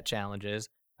be good at challenges.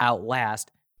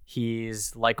 Outlast,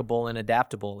 he's likable and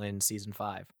adaptable in season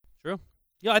 5. True.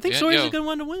 Yeah, I think Yeah, Sawyer's yo. a good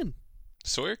one to win.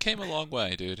 Sawyer came a long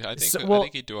way, dude. I think So- well- I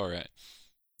think he'd do all right.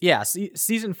 Yeah,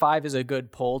 season 5 is a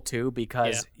good pull too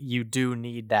because you do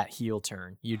need that heel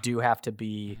turn. You do have to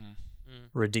be Mhm.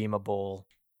 redeemable.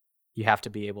 You have to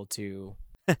be able to.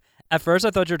 At first,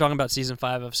 I thought you were talking about season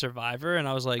 5 of Survivor, and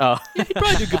I was like, Oh, yeah, he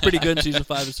probably did pretty good in season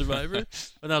 5 of Survivor.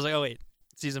 But then I was like, oh, wait,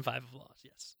 season 5 of Lost.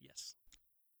 Yes.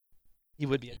 He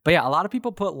would be. But yeah, a lot of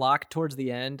people put Locke towards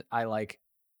the end.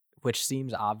 Which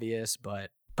seems obvious,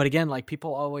 but again, like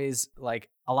people always like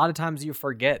a lot of times you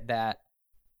forget that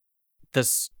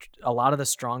a lot of the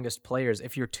strongest players,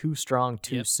 if you're too strong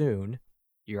too Yep. soon,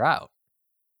 you're out.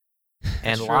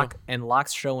 And True.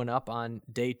 Locke's showing up on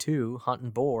day 2, hunting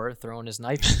boar, throwing his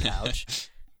knife in the couch,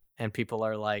 and people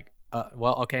are like,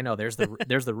 "Well, okay, no, there's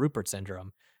the Rupert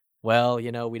syndrome. Well,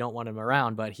 we don't want him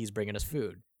around, but he's bringing us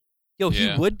food." Yo,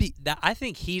 Yeah. he would be. That I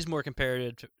think he's more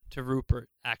comparative to Rupert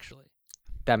actually.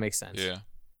 That makes sense. Yeah.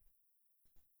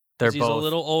 They're 'Cause he's both a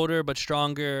little older but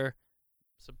stronger.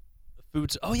 So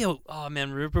foods. Oh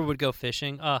man, Rupert would go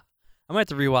fishing. I might have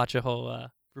to rewatch a whole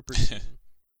Rupert season.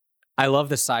 I love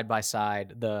the side by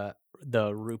side, the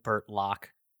Rupert Locke.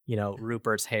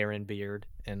 Rupert's hair and beard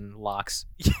and Locke's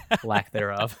lack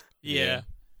thereof. Yeah.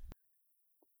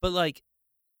 But like,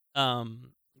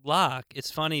 Locke,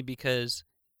 it's funny because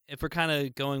if we're kind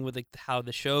of going with like how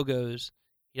the show goes,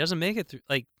 he doesn't make it through.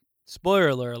 Like,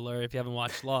 spoiler alert if you haven't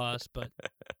watched Lost, but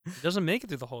he doesn't make it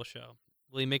through the whole show.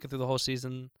 Will he make it through the whole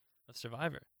season of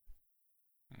Survivor?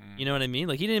 You know what I mean?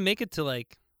 Like, he didn't make it to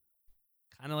like,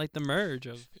 kind of like the merge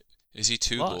of. Is he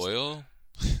too Lost. loyal?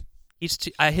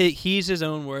 He's his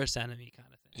own worst enemy kind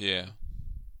of thing. Yeah.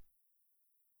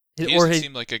 His- He or doesn't his,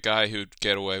 seem like a guy who'd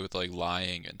get away with like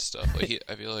lying and stuff. Like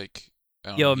I feel like I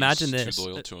don't Yo, know, imagine he's this. too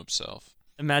loyal to himself.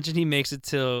 imagine he makes it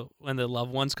to when the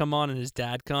loved ones come on and his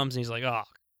dad comes and he's like, oh.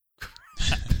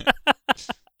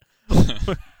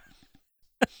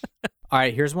 All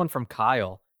right, here's one from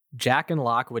Kyle. Jack and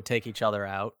Locke would take each other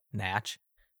out. Natch.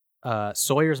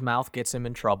 Sawyer's mouth gets him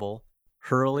in trouble.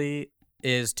 Hurley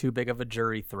is too big of a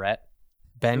jury threat.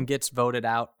 Ben gets voted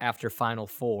out after Final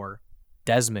Four.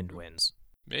 Desmond wins.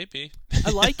 Maybe. I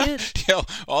like it. Yo,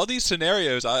 all these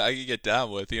scenarios I can get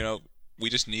down with. We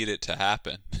just need it to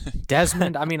happen.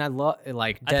 Desmond, I mean, I love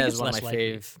I think Des, it's one of less my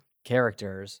likely. fave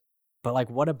characters. But like,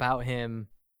 what about him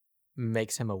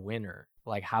makes him a winner?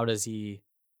 Like, how does he?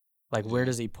 Like, where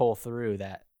does he pull through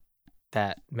that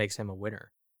makes him a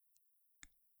winner?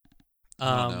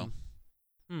 I don't know.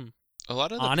 hmm. A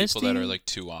lot of the Honesty? people that are like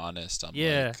too honest, I'm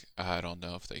Yeah. like, I don't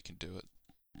know if they can do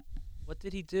it. What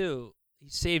did he do? He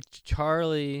saved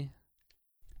Charlie.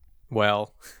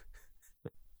 Well,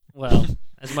 Well,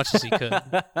 as much as he could.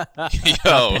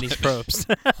 Yo, Penny's probes.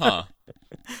 huh?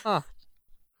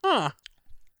 Huh.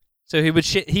 So he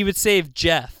would save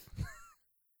Jeff.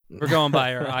 We're going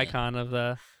by our icon of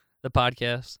the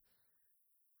podcast.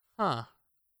 Huh.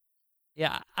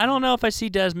 Yeah, I don't know if I see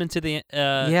Desmond to the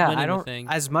yeah, winning I the don't. thing.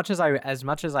 As much as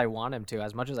I want him to,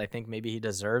 as much as I think maybe he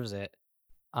deserves it.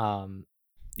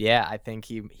 Yeah, I think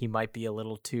he might be a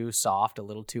little too soft, a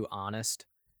little too honest.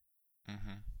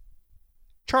 Mm-hmm.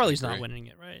 Charlie's I not agree. winning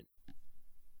it, right?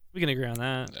 We can agree on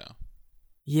that. No.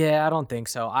 Yeah, I don't think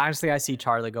so. Honestly, I see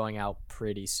Charlie going out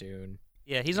pretty soon.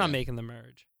 Yeah, he's not Yeah. making the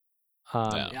merge.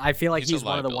 No, I feel like he's a he's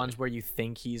one of the liability. ones where you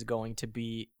think he's going to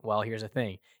be. Well, here's the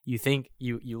thing: you think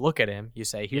you look at him, you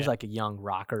say he's Yeah. like a young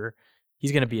rocker.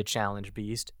 He's going to be a challenge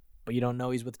beast, but you don't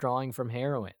know he's withdrawing from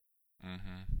heroin.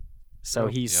 Mm-hmm. So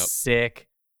True. he's Yep. sick,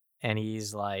 and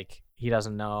he's like he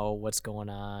doesn't know what's going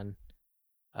on.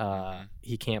 Mhm.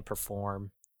 He can't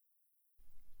perform.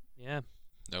 Yeah.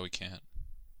 No, we can't.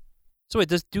 So wait,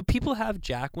 do people have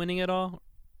Jack winning at all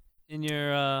in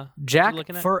your Jack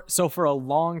looking at? for a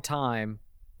long time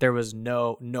there was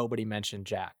nobody mentioned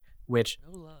Jack, which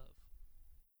No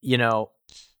love.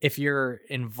 if you're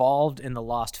involved in the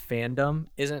Lost fandom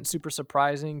isn't super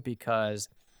surprising because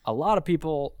a lot of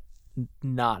people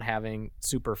not having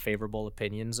super favorable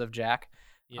opinions of Jack.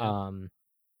 Yeah.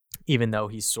 Even though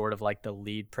he's sort of like the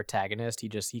lead protagonist,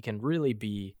 he can really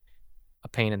be a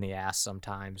pain in the ass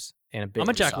sometimes and a bit I'm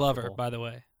a Jack lover, insufferable. by the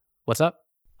way. What's up?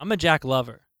 I'm a Jack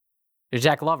lover. You're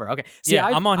Jack lover. Okay. See, Yeah,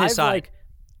 I'm on his side. Like,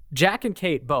 Jack and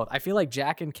Kate both. I feel like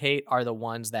Jack and Kate are the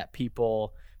ones that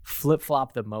people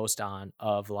flip-flop the most on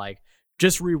of like,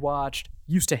 just rewatched,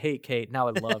 used to hate Kate, now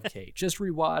I love Kate. Just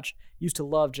rewatched, used to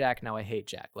love Jack, now I hate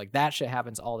Jack. Like that shit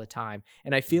happens all the time.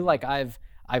 And I feel like I've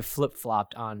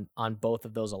flip-flopped on both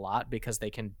of those a lot because they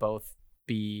can both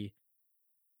be.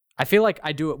 I feel like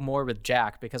I do it more with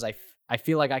Jack because I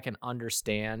feel like I can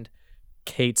understand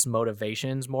Kate's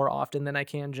motivations more often than I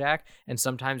can Jack. And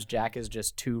sometimes Jack is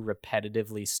just too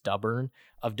repetitively stubborn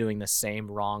of doing the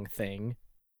same wrong thing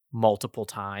multiple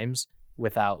times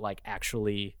without like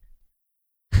actually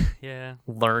Yeah.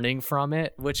 learning from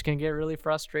it, which can get really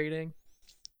frustrating.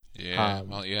 Yeah.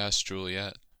 Well, you asked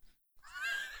Juliet.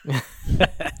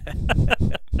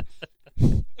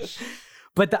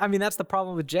 But I mean, that's the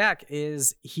problem with Jack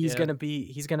is he's Yeah.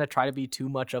 gonna try to be too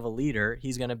much of a leader.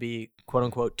 He's gonna be quote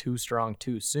unquote too strong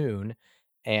too soon,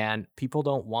 and people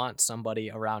don't want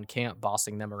somebody around camp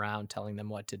bossing them around, telling them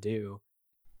what to do,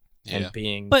 Yeah.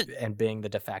 and being the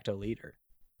de facto leader.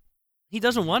 He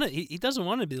doesn't want to. He doesn't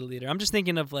want to be the leader. I'm just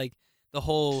thinking of like the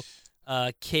whole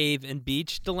cave and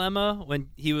beach dilemma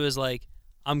when he was like,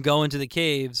 I'm going to the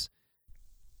caves.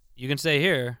 You can stay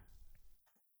here.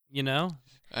 You know?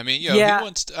 I mean, yo, Yeah.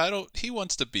 he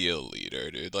wants to be a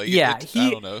leader, dude. Like, Yeah, I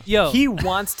don't know. Yo, He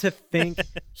wants to think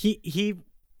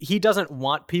he doesn't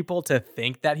want people to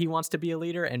think that he wants to be a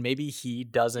leader, and maybe he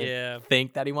doesn't Yeah.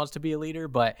 think that he wants to be a leader,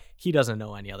 but he doesn't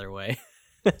know any other way.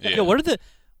 Yeah. Yo, what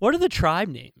are the tribe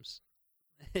names?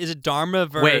 Is it Dharma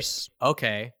versus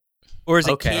Okay. or is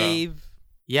it okay. cave?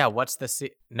 Yeah, what's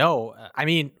the no, I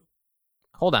mean,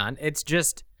 hold on. It's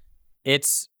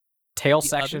tail The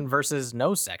section other? versus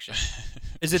nose section.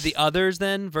 Is it the others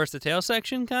then versus the tail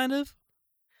section kind of?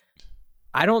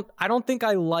 I don't think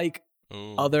I like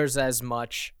Ooh. others as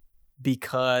much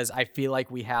because I feel like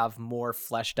we have more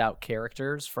fleshed out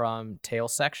characters from tail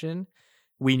section.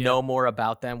 We know more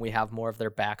about them. We have more of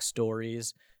their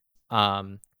backstories.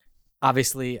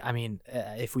 Obviously, I mean,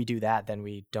 if we do that, then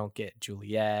we don't get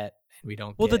Juliet, and we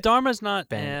don't. Well, the get Dharma's not.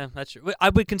 Ben. Yeah, that's true. I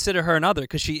would consider her an other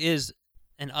because she is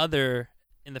an other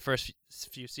in the first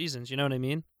few seasons. You know what I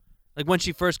mean? Like when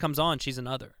she first comes on, she's an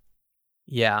other,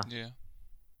 Yeah, Yeah.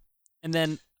 and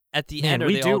then at the man, end, are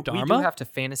we they do all Dharma? we do have to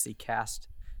fantasy cast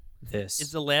this.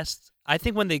 Is the last? I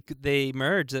think when they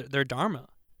merge, they're Dharma.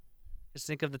 Just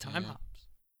think of the time Yeah. hops.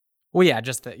 Well, yeah,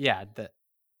 just the.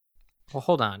 Well,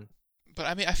 hold on. But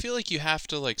I mean, I feel like you have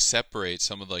to like separate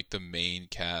some of like the main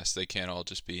cast. They can't all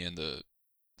just be in the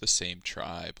same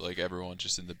tribe. Like everyone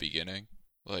just in the beginning.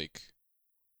 Like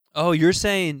Oh, you're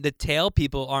saying the tail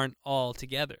people aren't all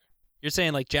together. You're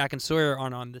saying like Jack and Sawyer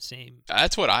aren't on the same.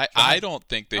 that's what I don't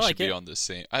think they I should like be it. on the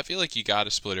same. I feel like you got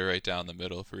to split it right down the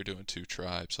middle if we're doing two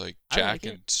tribes. Like I Jack like it.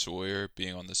 and Sawyer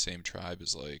being on the same tribe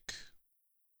is like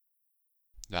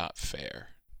not fair.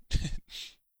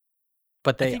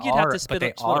 But they think you'd have are. to split But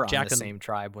they up- split up are on Jack the and- same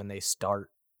tribe when they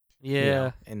start. Yeah. You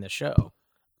know, in the show.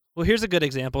 Well, here's a good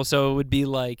example. So it would be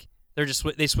like they're just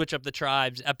they switch up the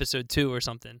tribes, episode 2 or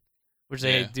something, which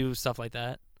they Yeah. do stuff like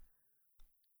that.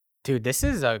 Dude, this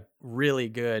is a really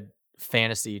good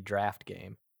fantasy draft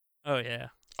game. Oh yeah.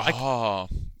 Oh,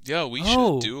 yo, we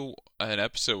Oh. should do an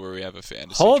episode where we have a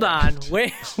fantasy. Hold draft. on.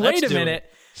 Wait Let's a do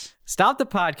minute. Stop the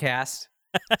podcast.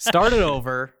 Start it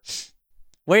over.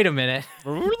 Wait a minute.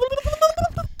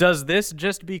 Does this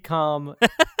just become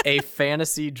a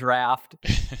fantasy draft?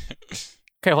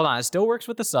 Okay, hold on. It still works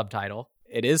with the subtitle.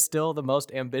 It is still the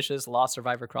most ambitious Lost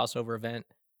Survivor crossover event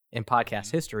in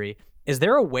podcast history. Is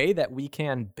there a way that we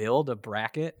can build a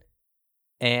bracket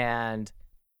and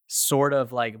sort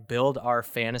of like build our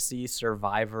fantasy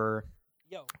Survivor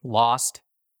Yo. Lost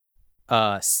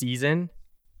season,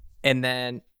 and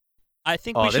then I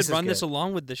think Oh, we this should is run this good.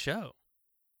 along with the show.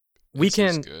 This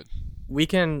is good. we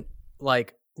can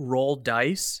like roll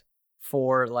dice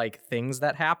for like things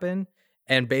that happen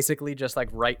and basically just like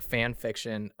write fan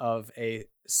fiction of a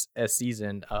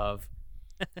season of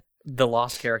the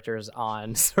lost characters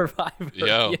on Survivor.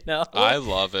 Yo, you know? I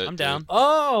love it. I'm dude. down.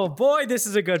 Oh boy, this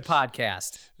is a good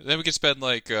podcast. Then we could spend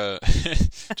like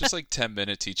just like 10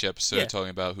 minutes each episode Yeah. talking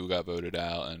about who got voted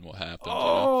out and what happened. you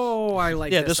know? Oh, I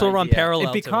like Yeah, this will run idea. parallel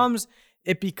to It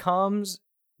it. becomes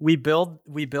we build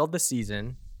the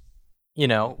season. You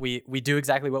know, we do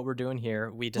exactly what we're doing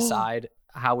here. We decide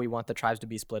how we want the tribes to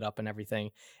be split up and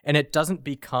everything. And it doesn't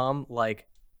become like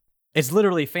it's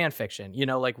literally fan fiction. You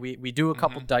know, like we do a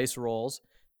couple dice rolls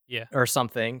Yeah. or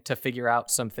something to figure out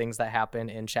some things that happen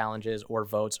in challenges or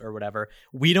votes or whatever.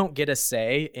 We don't get a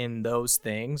say in those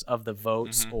things of the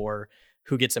votes or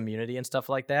who gets immunity and stuff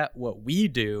like that. What we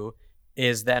do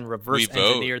is then reverse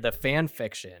engineer the fan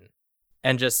fiction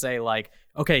and just say like,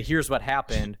 okay, here's what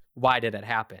happened. Why did it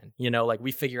happen? You know, like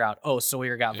we figure out, oh,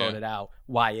 Sawyer got Yeah. voted out.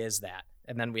 Why is that?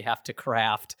 And then we have to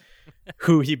craft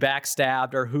who he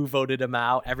backstabbed or who voted him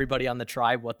out, everybody on the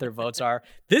tribe, what their votes are.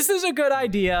 This is a good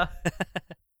idea.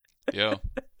 Yo,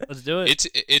 Let's do it.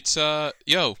 it's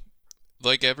yo,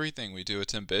 like everything we do,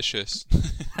 it's ambitious.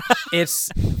 It's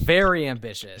very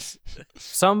ambitious.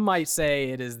 Some might say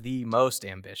it is the most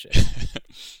ambitious.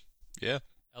 Yeah.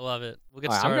 I love it. We'll get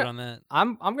All right, started on that.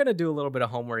 I'm gonna do a little bit of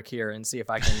homework here and see if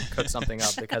I can cook something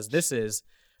up because this is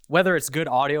whether it's good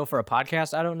audio for a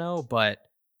podcast, I don't know, but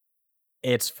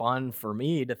it's fun for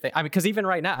me to think. I mean, because even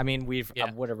right now, I mean, we're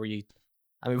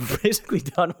basically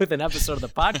done with an episode of the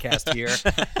podcast here,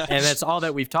 and that's all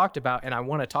that we've talked about. And I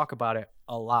want to talk about it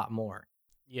a lot more.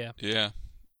 Yeah. Yeah.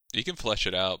 You can flesh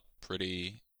it out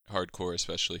pretty hardcore,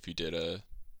 especially if you did a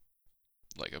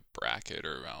bracket,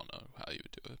 or I don't know how you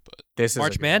would do it, but This is a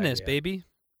March good Madness, idea. baby.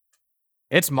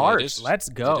 It's March. is- Let's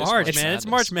it go. is March, March man. It's Madness.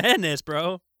 March Madness,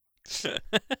 bro.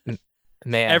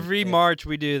 Man, Every March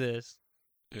we do this.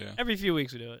 yeah. Every few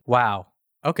weeks we do it. Wow.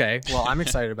 Okay. Well, I'm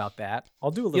excited about that.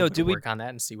 I'll do a little Yo, bit do of we- work on that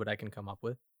and see what I can come up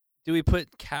with. do we put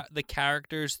the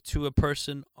characters to a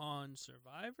person on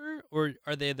Survivor, or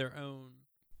are they their own?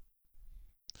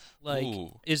 Like,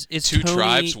 Ooh. is Two Tony,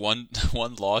 tribes, one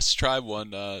Lost tribe,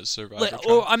 one Survivor tribe?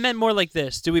 or I meant more like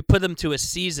this. Do we put them to a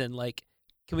season? Like,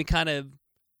 can we kind of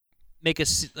make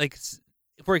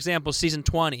for example, season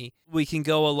 20, we can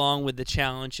go along with the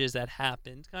challenges that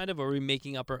happened, kind of, or are we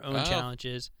making up our own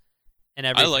challenges and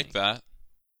everything? I like that.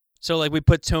 So, like, we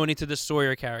put Tony to the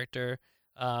Sawyer character.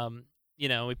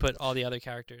 We put all the other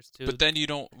characters too. But then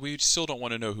we still don't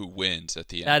want to know who wins at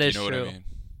the end. That is you know true. what I mean?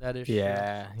 That is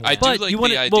Yeah. I do But like you the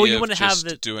wanna- idea well, you of wanna have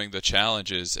just doing the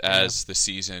challenges as the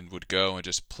season would go and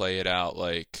just play it out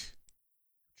like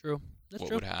True. That's what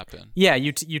true. would happen. Yeah,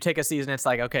 you take a season. It's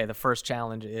like, okay, the first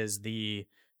challenge is the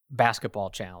basketball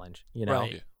challenge.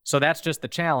 Right. Yeah. So that's just the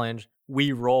challenge.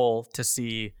 We roll to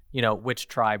see, which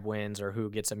tribe wins or who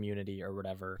gets immunity or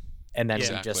whatever, and then we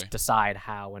Exactly. just decide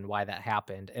how and why that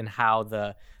happened and how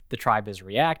the tribe is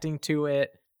reacting to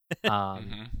it.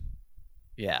 Mhm.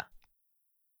 Yeah,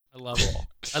 I love it.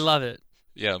 I love it.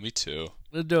 Yeah, me too.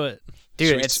 Let's do it.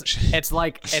 dude, Should it's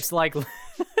like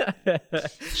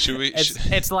Should we?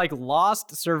 it's like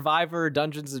Lost, Survivor,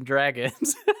 Dungeons and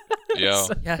Dragons. Yo,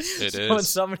 Yes. it So when is.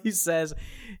 somebody says,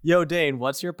 "Yo, Dane,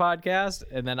 what's your podcast?"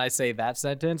 and then I say that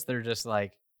sentence, they're just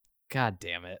like, "God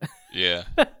damn it." Yeah,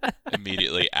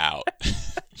 immediately out.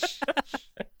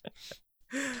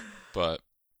 But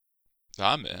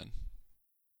I'm in.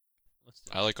 Let's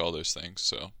do I like all those things.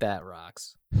 So That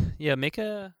rocks. it. Yeah, make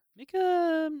a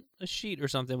sheet or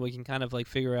something we can kind of like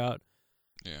figure out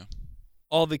yeah,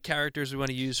 all the characters we want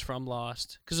to use from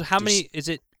Lost. Because how many is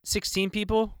it? 16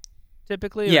 people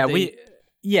typically? Or Yeah,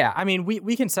 they- I mean,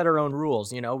 we can set our own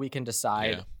rules. We can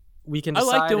decide. Yeah. We can I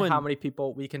like decide doing- how many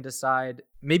people. We can decide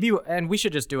maybe, and we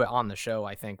should just do it on the show.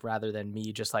 I think rather than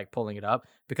me just like pulling it up,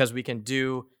 because we can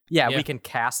do. Yeah, Yeah. we can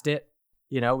cast it.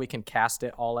 We can cast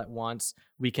it all at once.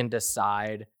 We can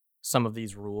decide some of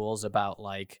these rules about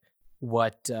like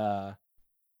what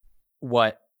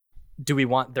do we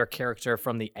want their character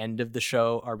from the end of the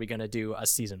show? Are we going to do a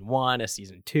season 1, a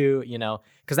season 2,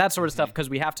 because that sort of stuff, because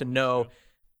we have to know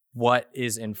what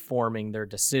is informing their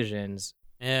decisions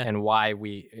Yeah. and why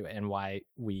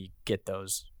we get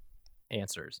those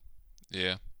answers.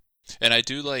 yeah. And I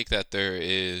do like that there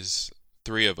is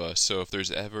 3 of us. So if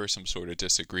there's ever some sort of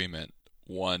disagreement,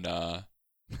 one,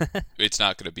 it's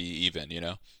not going to be even.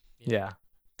 Yeah.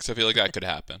 Because I feel like that could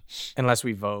happen. Unless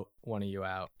we vote one of you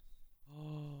out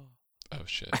Oh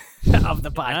shit! of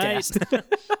the podcast.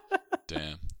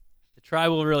 Damn. The tribe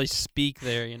will really speak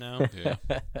there, Yeah.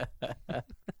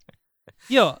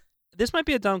 Yo, this might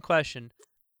be a dumb question,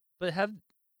 but I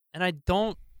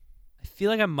feel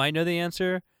like I might know the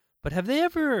answer, but have they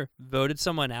ever voted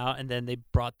someone out and then they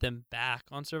brought them back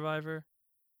on Survivor?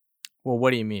 Well,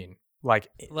 what do you mean? Like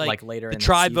later the in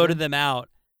tribe the voted season? them out,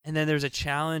 and then there's a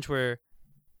challenge where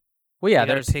Well, yeah, they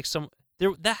gotta there's pick some.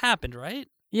 That happened, right?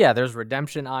 there's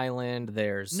Redemption Island.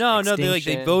 There's No, they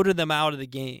Extinction. voted them out of the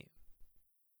game,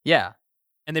 Yeah,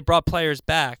 and they brought players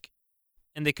back,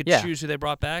 and they could Yeah. choose who they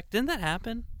brought back. Didn't that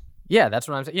happen? yeah, that's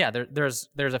what I'm saying. Yeah, there's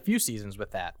a few seasons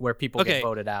with that where people Okay. get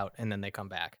voted out and then they come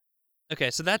back. Okay,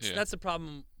 so that's Yeah. the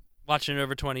problem. Watching it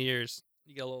over 20 years,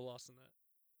 you get a little lost in that.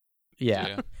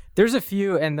 Yeah. There's a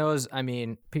few, and those, I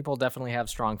mean, people definitely have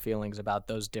strong feelings about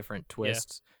those different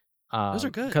twists. Those are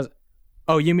good.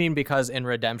 Oh, you mean because in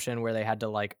Redemption, where they had to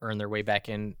like earn their way back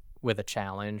in with a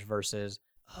challenge versus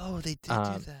Oh, they did do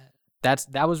Um, that.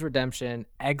 that was Redemption.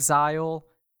 Exile,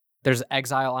 there's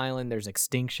Exile Island, there's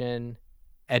Extinction,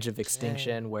 Edge of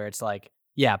Extinction, where it's like,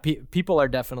 yeah, people are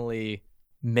definitely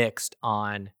mixed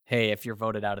on, hey, if you're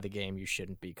voted out of the game, you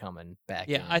shouldn't be coming back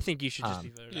in. Yeah, I think you should just be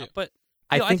Um, voted yeah. out. But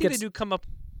I I think think they it's- do come up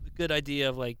with a good idea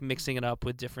of like mixing it up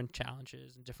with different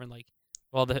challenges and different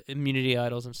the immunity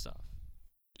idols and stuff.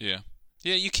 Yeah.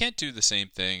 Yeah, you can't do the same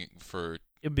thing for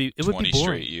It would be 20 boring.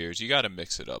 straight years. You got to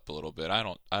mix it up a little bit. I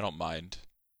don't mind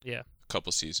Yeah, a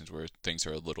couple seasons where things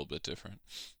are a little bit different.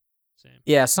 same.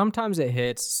 Yeah, sometimes it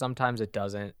hits, sometimes it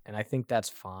doesn't, and I think that's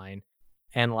fine.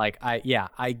 And like I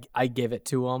give it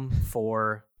to them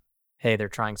for, hey, they're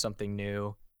trying something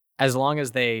new, as long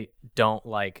as they don't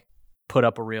like put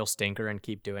up a real stinker and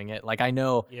keep doing it. Like I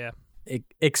know Yeah,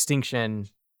 Extinction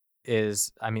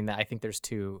is, I mean, I think there's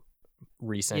 2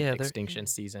 recent Yeah, Extinction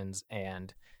seasons,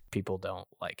 and people don't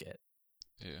like it.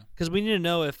 Yeah. because we need to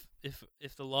know if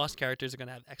the lost characters are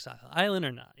gonna have Exile Island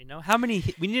or not. How many?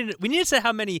 We need to say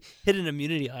how many hidden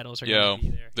immunity idols are Yo, gonna be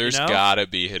there. there's you know? gotta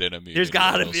be hidden immunity. There's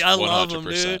gotta idols, be. I love 'em,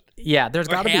 100%. dude. Yeah, there's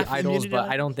Or got to be half idols, immunity but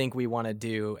I idols? don't think we want to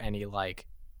do any like,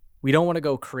 we don't want to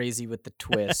go crazy with the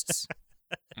twists.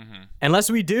 Mm-hmm. Unless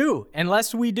we do,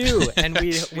 and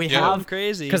we Yeah. have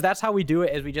crazy. because that's how we do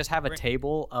it. Is we just have a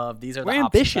table of these are the We're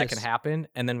options that ambitious. can happen,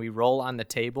 and then we roll on the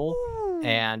table,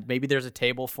 and maybe there's a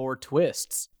table for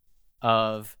twists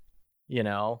of, you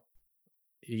know,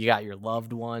 you got your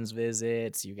loved ones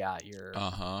visits, you got your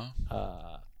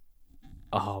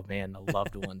oh man, the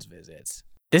loved ones visits.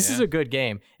 This is Yeah. a good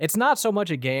game. It's not so much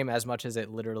a game as much as it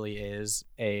literally is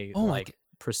a Oh my like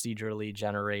procedurally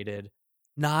generated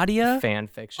Nadia, fan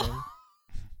fiction.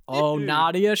 Oh, Dude.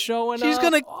 Nadia showing she's up.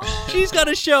 gonna Oh. she's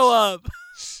gonna show up.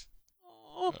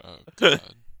 Oh god.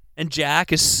 And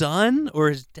Jack, his son or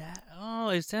his dad? Oh,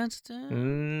 his dad's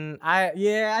dad.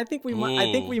 I think we might.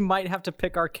 I think we Ooh. might have to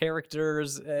pick our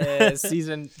characters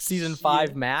season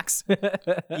 5 max. Yeah,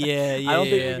 I don't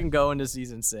think yeah. we can go into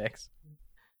season 6.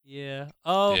 Yeah.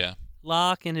 Oh, Yeah.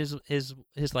 Locke and his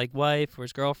like wife or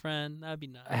his girlfriend. That'd be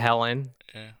nice. Helen.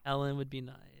 Yeah. Ellen would be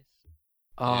nice.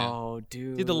 Oh,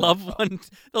 dude. Dude, the loved one,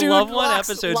 Dude, one Locke's-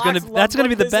 episode is Locke's that's gonna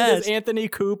be the loved one visit is best. Anthony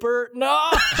Cooper.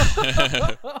 No.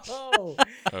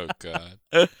 Oh god.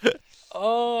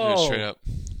 Oh. Dude, straight up,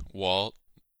 Walt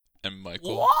and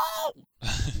Michael.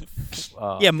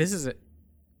 Yeah, This is it.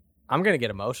 I'm gonna get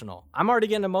emotional. I'm already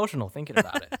getting emotional thinking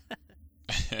about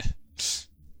it.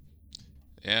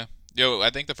 Yeah. Yo, I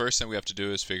think the first thing we have to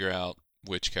do is figure out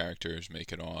which characters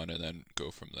make it on, and then go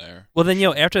from there. Well, then,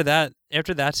 after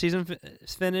that season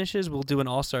finishes, we'll do an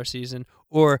all-star season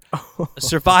or a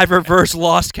Survivor versus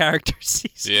Lost character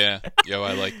season. Yeah. Yo,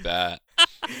 I like that.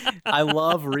 I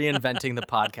love reinventing the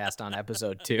podcast on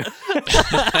episode 2.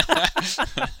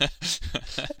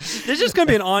 This is just gonna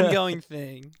be an ongoing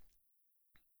thing.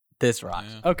 This rocks.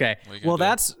 Yeah. Okay. What you Well,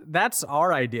 gonna do? that's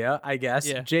our idea, I guess.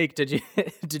 Yeah. Jake, did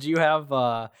you have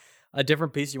a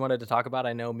different piece you wanted to talk about?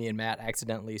 I know me and Matt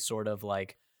accidentally sort of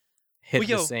like hit Well,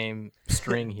 the yo. same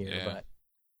string here, Yeah. but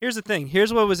Here's the thing.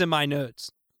 Here's what was in my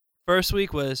notes. First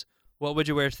week was, what would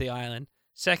you wear to the island?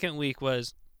 Second week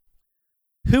was,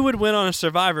 who would win on a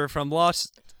Survivor from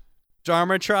Lost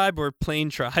Dharma Tribe or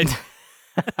Plain Tribe?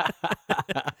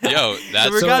 Yo, that's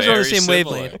we're guys on the very same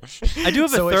similar. wavelength. I do have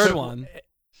So a it third took- one.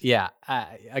 Yeah.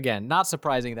 Again, not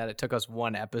surprising that it took us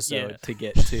one episode Yeah. to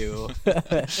get to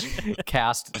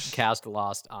cast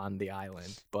Lost on the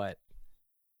island, but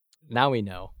now we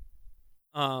know.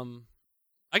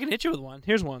 I can hit you with one.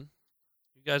 Here's one.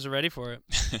 You guys are ready for it?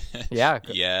 Yeah. Let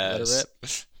it Yes.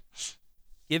 rip.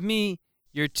 Give me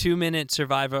your 2-minute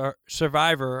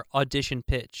Survivor audition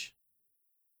pitch.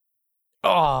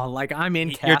 Oh, like I'm in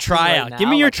Your casting tryout. right Give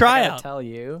now, me your like, I gotta tryout. tell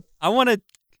you. I want to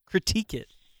critique it.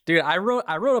 Dude, I wrote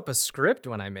up a script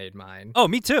when I made mine. Oh,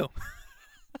 me too.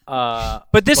 But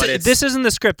But this it's- this isn't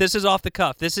the script. This is off the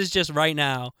cuff. This is just right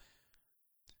now.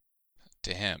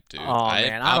 Damn, dude. Oh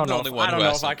man, I I'm don't the know. only If, one I don't who know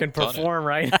has if I can done it. perform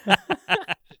right.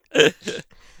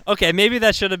 Okay, maybe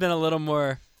that should have been a little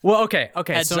more. Well, okay.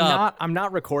 Heads So up. I'm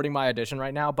not recording my audition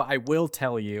right now, but I will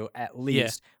tell you at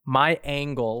least my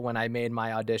angle when I made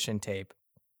my audition tape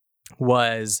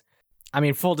was, I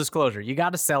mean, full disclosure, you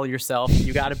got to sell yourself,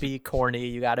 you got to be corny,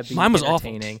 you got to be Mine was awful.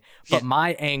 entertaining. But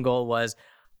my angle was,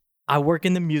 I work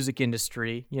in the music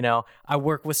industry, you know, I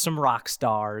work with some rock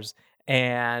stars,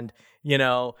 and you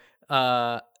know,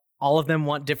 all of them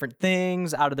want different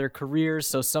things out of their careers.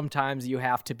 So sometimes you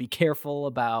have to be careful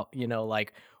about, you know,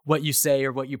 like what you say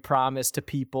or what you promise to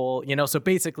people, you know. So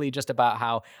basically just about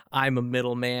how I'm a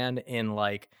middleman in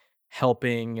like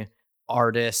helping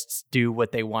artists do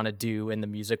what they want to do in the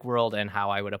music world, and how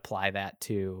I would apply that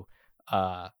to,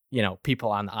 you know,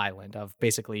 people on the island, of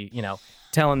basically, you know,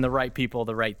 telling the right people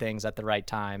the right things at the right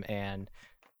time, and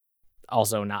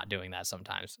also not doing that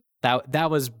sometimes. That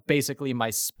was basically my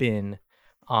spin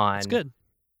on It's good.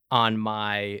 on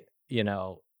my, you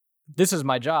know, this is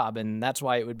my job, and that's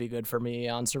why it would be good for me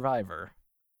on Survivor.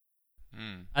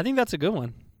 Hmm. I think that's a good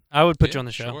one. I would put Yeah, you on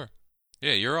the show. Sure.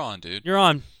 Yeah, you're on, dude. You're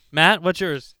on. Matt, what's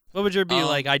yours? What would your be Um,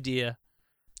 like idea?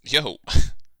 Yo,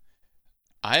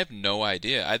 I have no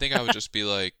idea. I think I would just be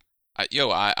like,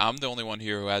 I'm the only one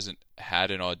here who hasn't had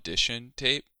an audition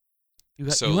tape.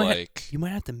 So, you like, might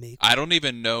have to make. I don't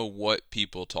even know what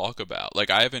people talk about. Like,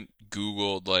 I haven't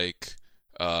Googled, like,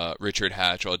 Richard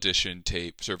Hatch audition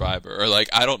tape Survivor. Or, like,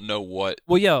 I don't know what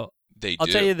Well, yo, they I'll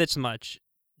do. tell you this much.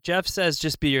 Jeff says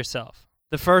just be yourself.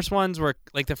 The first ones were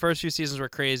like the first few seasons were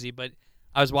crazy, but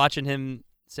I was watching him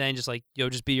saying just like, yo,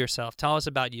 just be yourself. Tell us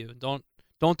about you. Don't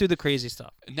do the crazy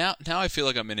stuff. Now I feel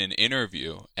like I'm in an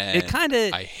interview, and It kind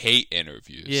of. I hate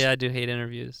interviews. Yeah, I do hate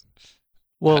interviews.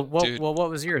 Well, Dude. what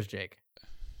was yours, Jake?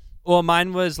 Well,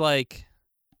 mine was like,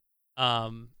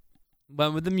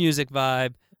 went with the music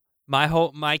vibe.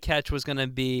 My catch was gonna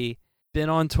be been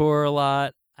on tour a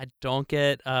lot. I don't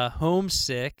get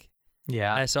homesick.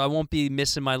 Yeah. So I won't be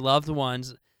missing my loved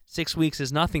ones. 6 weeks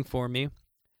is nothing for me.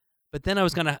 But then I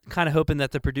was kind of hoping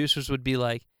that the producers would be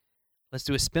like, let's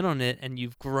do a spin on it, and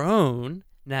you've grown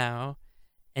now,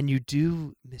 and you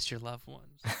do miss your loved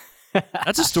ones.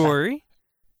 That's a story.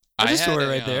 That's a story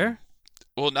right there.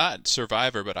 Well, not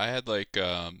Survivor, but I had like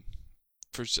I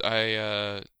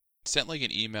sent like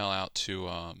an email out to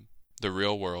the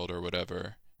Real World or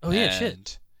whatever. Oh yeah,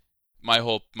 shit. My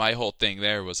whole thing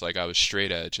there was like I was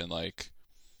straight edge, and like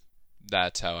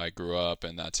that's how I grew up,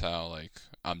 and that's how like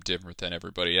I'm different than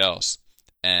everybody else.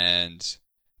 And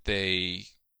they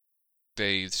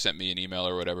sent me an email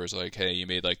or whatever. It's like, hey, you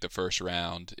made like the first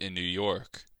round in New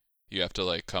York. You have to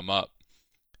like come up.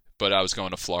 But I was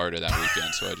going to Florida that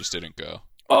weekend, so I just didn't go.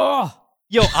 Oh,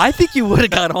 yo, I think you would have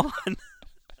got on.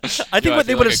 I think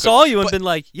they would have saw you and been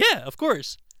like, yeah, of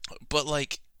course. But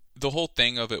like the whole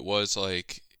thing of it was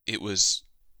like it was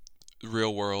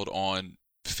Real World on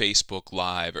Facebook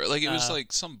Live, or like it was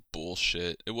like some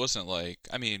bullshit. It wasn't like,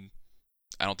 I mean,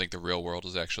 I don't think the Real World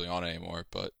is actually on anymore,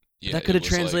 but yeah, that could have it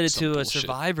was translated like to a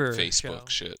Survivor Facebook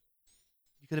show. shit.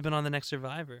 You could have been on the next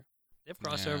Survivor. They have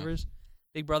crossovers.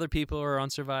 Big Brother people are on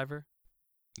Survivor.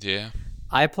 Yeah.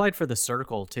 I applied for The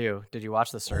Circle too. Did you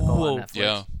watch The Circle on Netflix?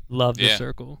 Yeah. Love The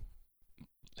Circle.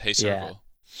 Hey Circle.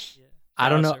 Yeah. I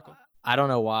don't know. Circle. I don't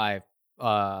know why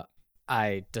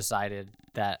I decided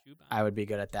that I would be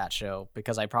good at that show,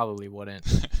 because I probably wouldn't.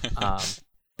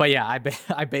 But yeah, I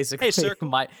basically, Hey, Circle.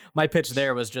 my pitch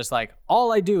there was just like,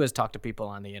 all I do is talk to people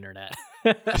on the internet.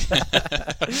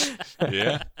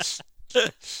 Yeah.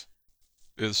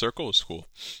 The Circle was cool.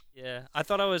 Yeah, I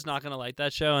thought I was not gonna like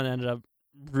that show, and ended up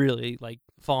really like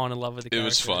falling in love with the It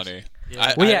was characters.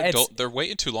 funny. Yeah. They're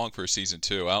waiting too long for season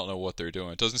 2. I don't know what they're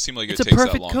doing. It doesn't seem like It's it a takes that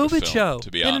perfect long to COVID film, show.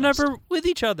 to be They're honest. never with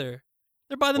each other.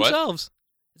 They're by themselves.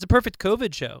 It's a perfect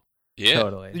COVID show. Yeah.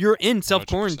 Totally. You're in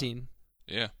self-quarantine.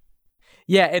 Yeah.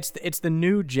 Yeah, it's the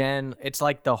new gen. It's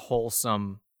like the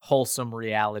wholesome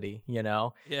reality, you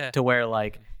know, Yeah. to where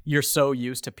like you're so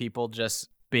used to people just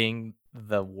being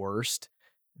the worst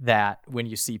that when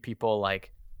you see people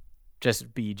like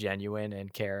just be genuine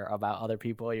and care about other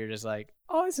people, you're just like,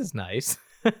 oh, this is nice.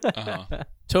 Uh-huh.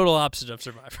 Total opposite of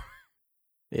Survivor.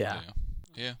 Yeah.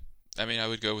 Yeah. I mean, I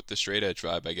would go with the straight edge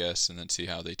vibe, I guess, and then see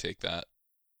how they take that.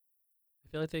 I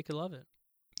feel like they could love it.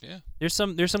 Yeah. There's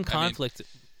some conflict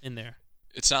in there.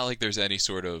 It's not like there's any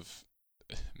sort of,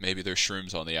 maybe there's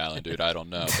shrooms on the island, dude. I don't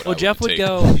know. But Well, I Jeff would wouldn't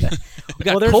go. take We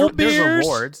got Well, cold there's beers.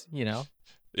 rewards, you know.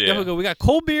 Yeah. Jeff would go. We got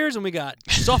cold beers and we got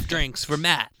soft drinks for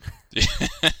Matt.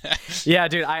 Yeah,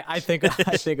 dude, I think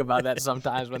about that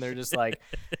sometimes when they're just like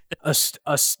a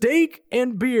steak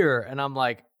and beer, and I'm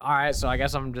like, all right, so I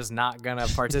guess I'm just not gonna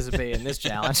participate in this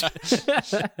challenge.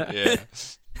 Yeah.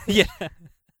 Yeah.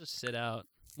 Just sit out.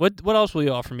 What else will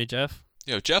you offer me, Jeff?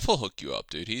 Yo, Jeff will hook you up,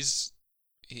 dude. He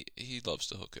loves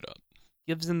to hook it up.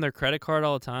 Gives them their credit card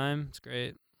all the time. It's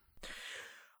great.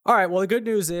 All right, well, the good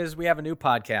news is we have a new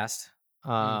podcast,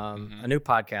 Mhm. a new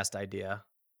podcast idea,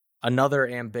 another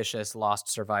ambitious Lost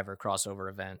Survivor crossover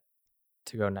event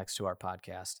to go next to our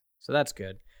podcast. So that's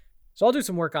good. So I'll do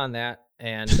some work on that,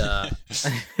 and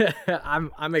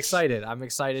I'm excited. I'm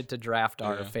excited to draft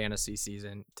our Yeah. fantasy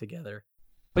season together.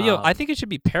 But I think it should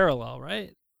be parallel,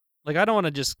 right? Like I don't want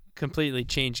to just completely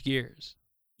change gears.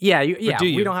 Yeah, do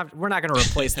you? we don't have. We're not going to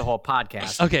replace the whole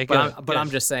podcast. Okay, good. But I'm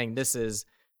just saying this is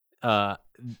not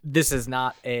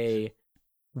a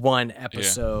one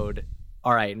episode.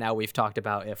 All right, now we've talked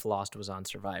about if Lost was on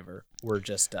Survivor. We're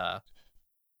just we're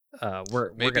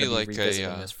going to be like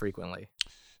revisiting this frequently.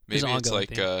 It's Maybe an it's ongoing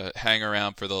like hang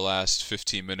around for the last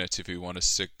 15 minutes if you want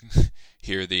to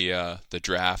hear the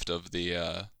draft of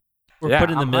the. We're Yeah,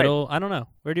 put in the I'm middle. I don't know.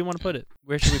 Where do you want to put it?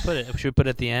 Where should we put it? Should we put it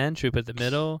at the end? Should we put it at the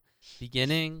middle?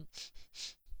 Beginning?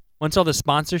 Once all the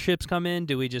sponsorships come in,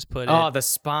 do we just put Oh, it? the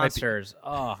sponsors.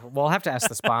 Oh, we'll have to ask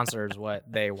the sponsors what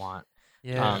they want.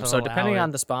 Yeah. So depending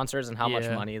on the sponsors and how much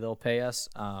Yeah. money they'll pay us,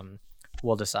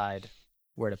 we'll decide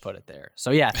where to put it there. So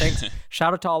yeah, thanks.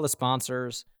 Shout out to all the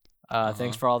sponsors.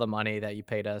 Thanks for all the money that you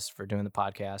paid us for doing the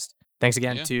podcast. Thanks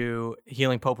again to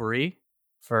Healing Potpourri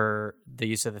for the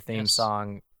use of the theme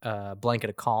song,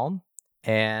 Blanket of Calm.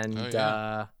 And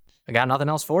I got nothing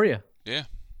else for you. Yeah.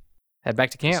 Head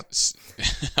back to camp.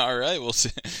 All right, we'll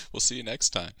see you next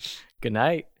time. Good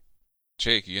night.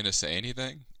 Jake, you gonna say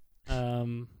anything?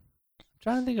 I'm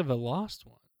trying to think of a lost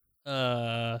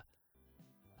one.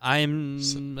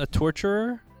 I'm a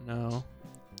torturer? No,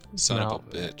 Son No. of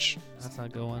a bitch. that's not a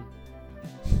good one.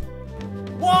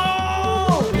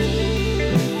 Whoa!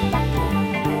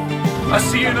 I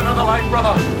see you in another life,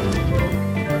 brother.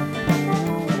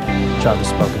 Travis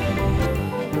spoken.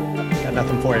 Got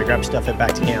nothing for you. Grab stuff, head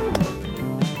back to camp.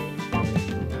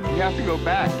 have to go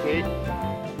back, Kate.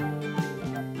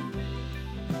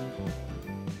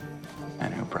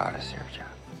 And who brought us here, John?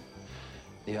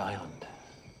 The island.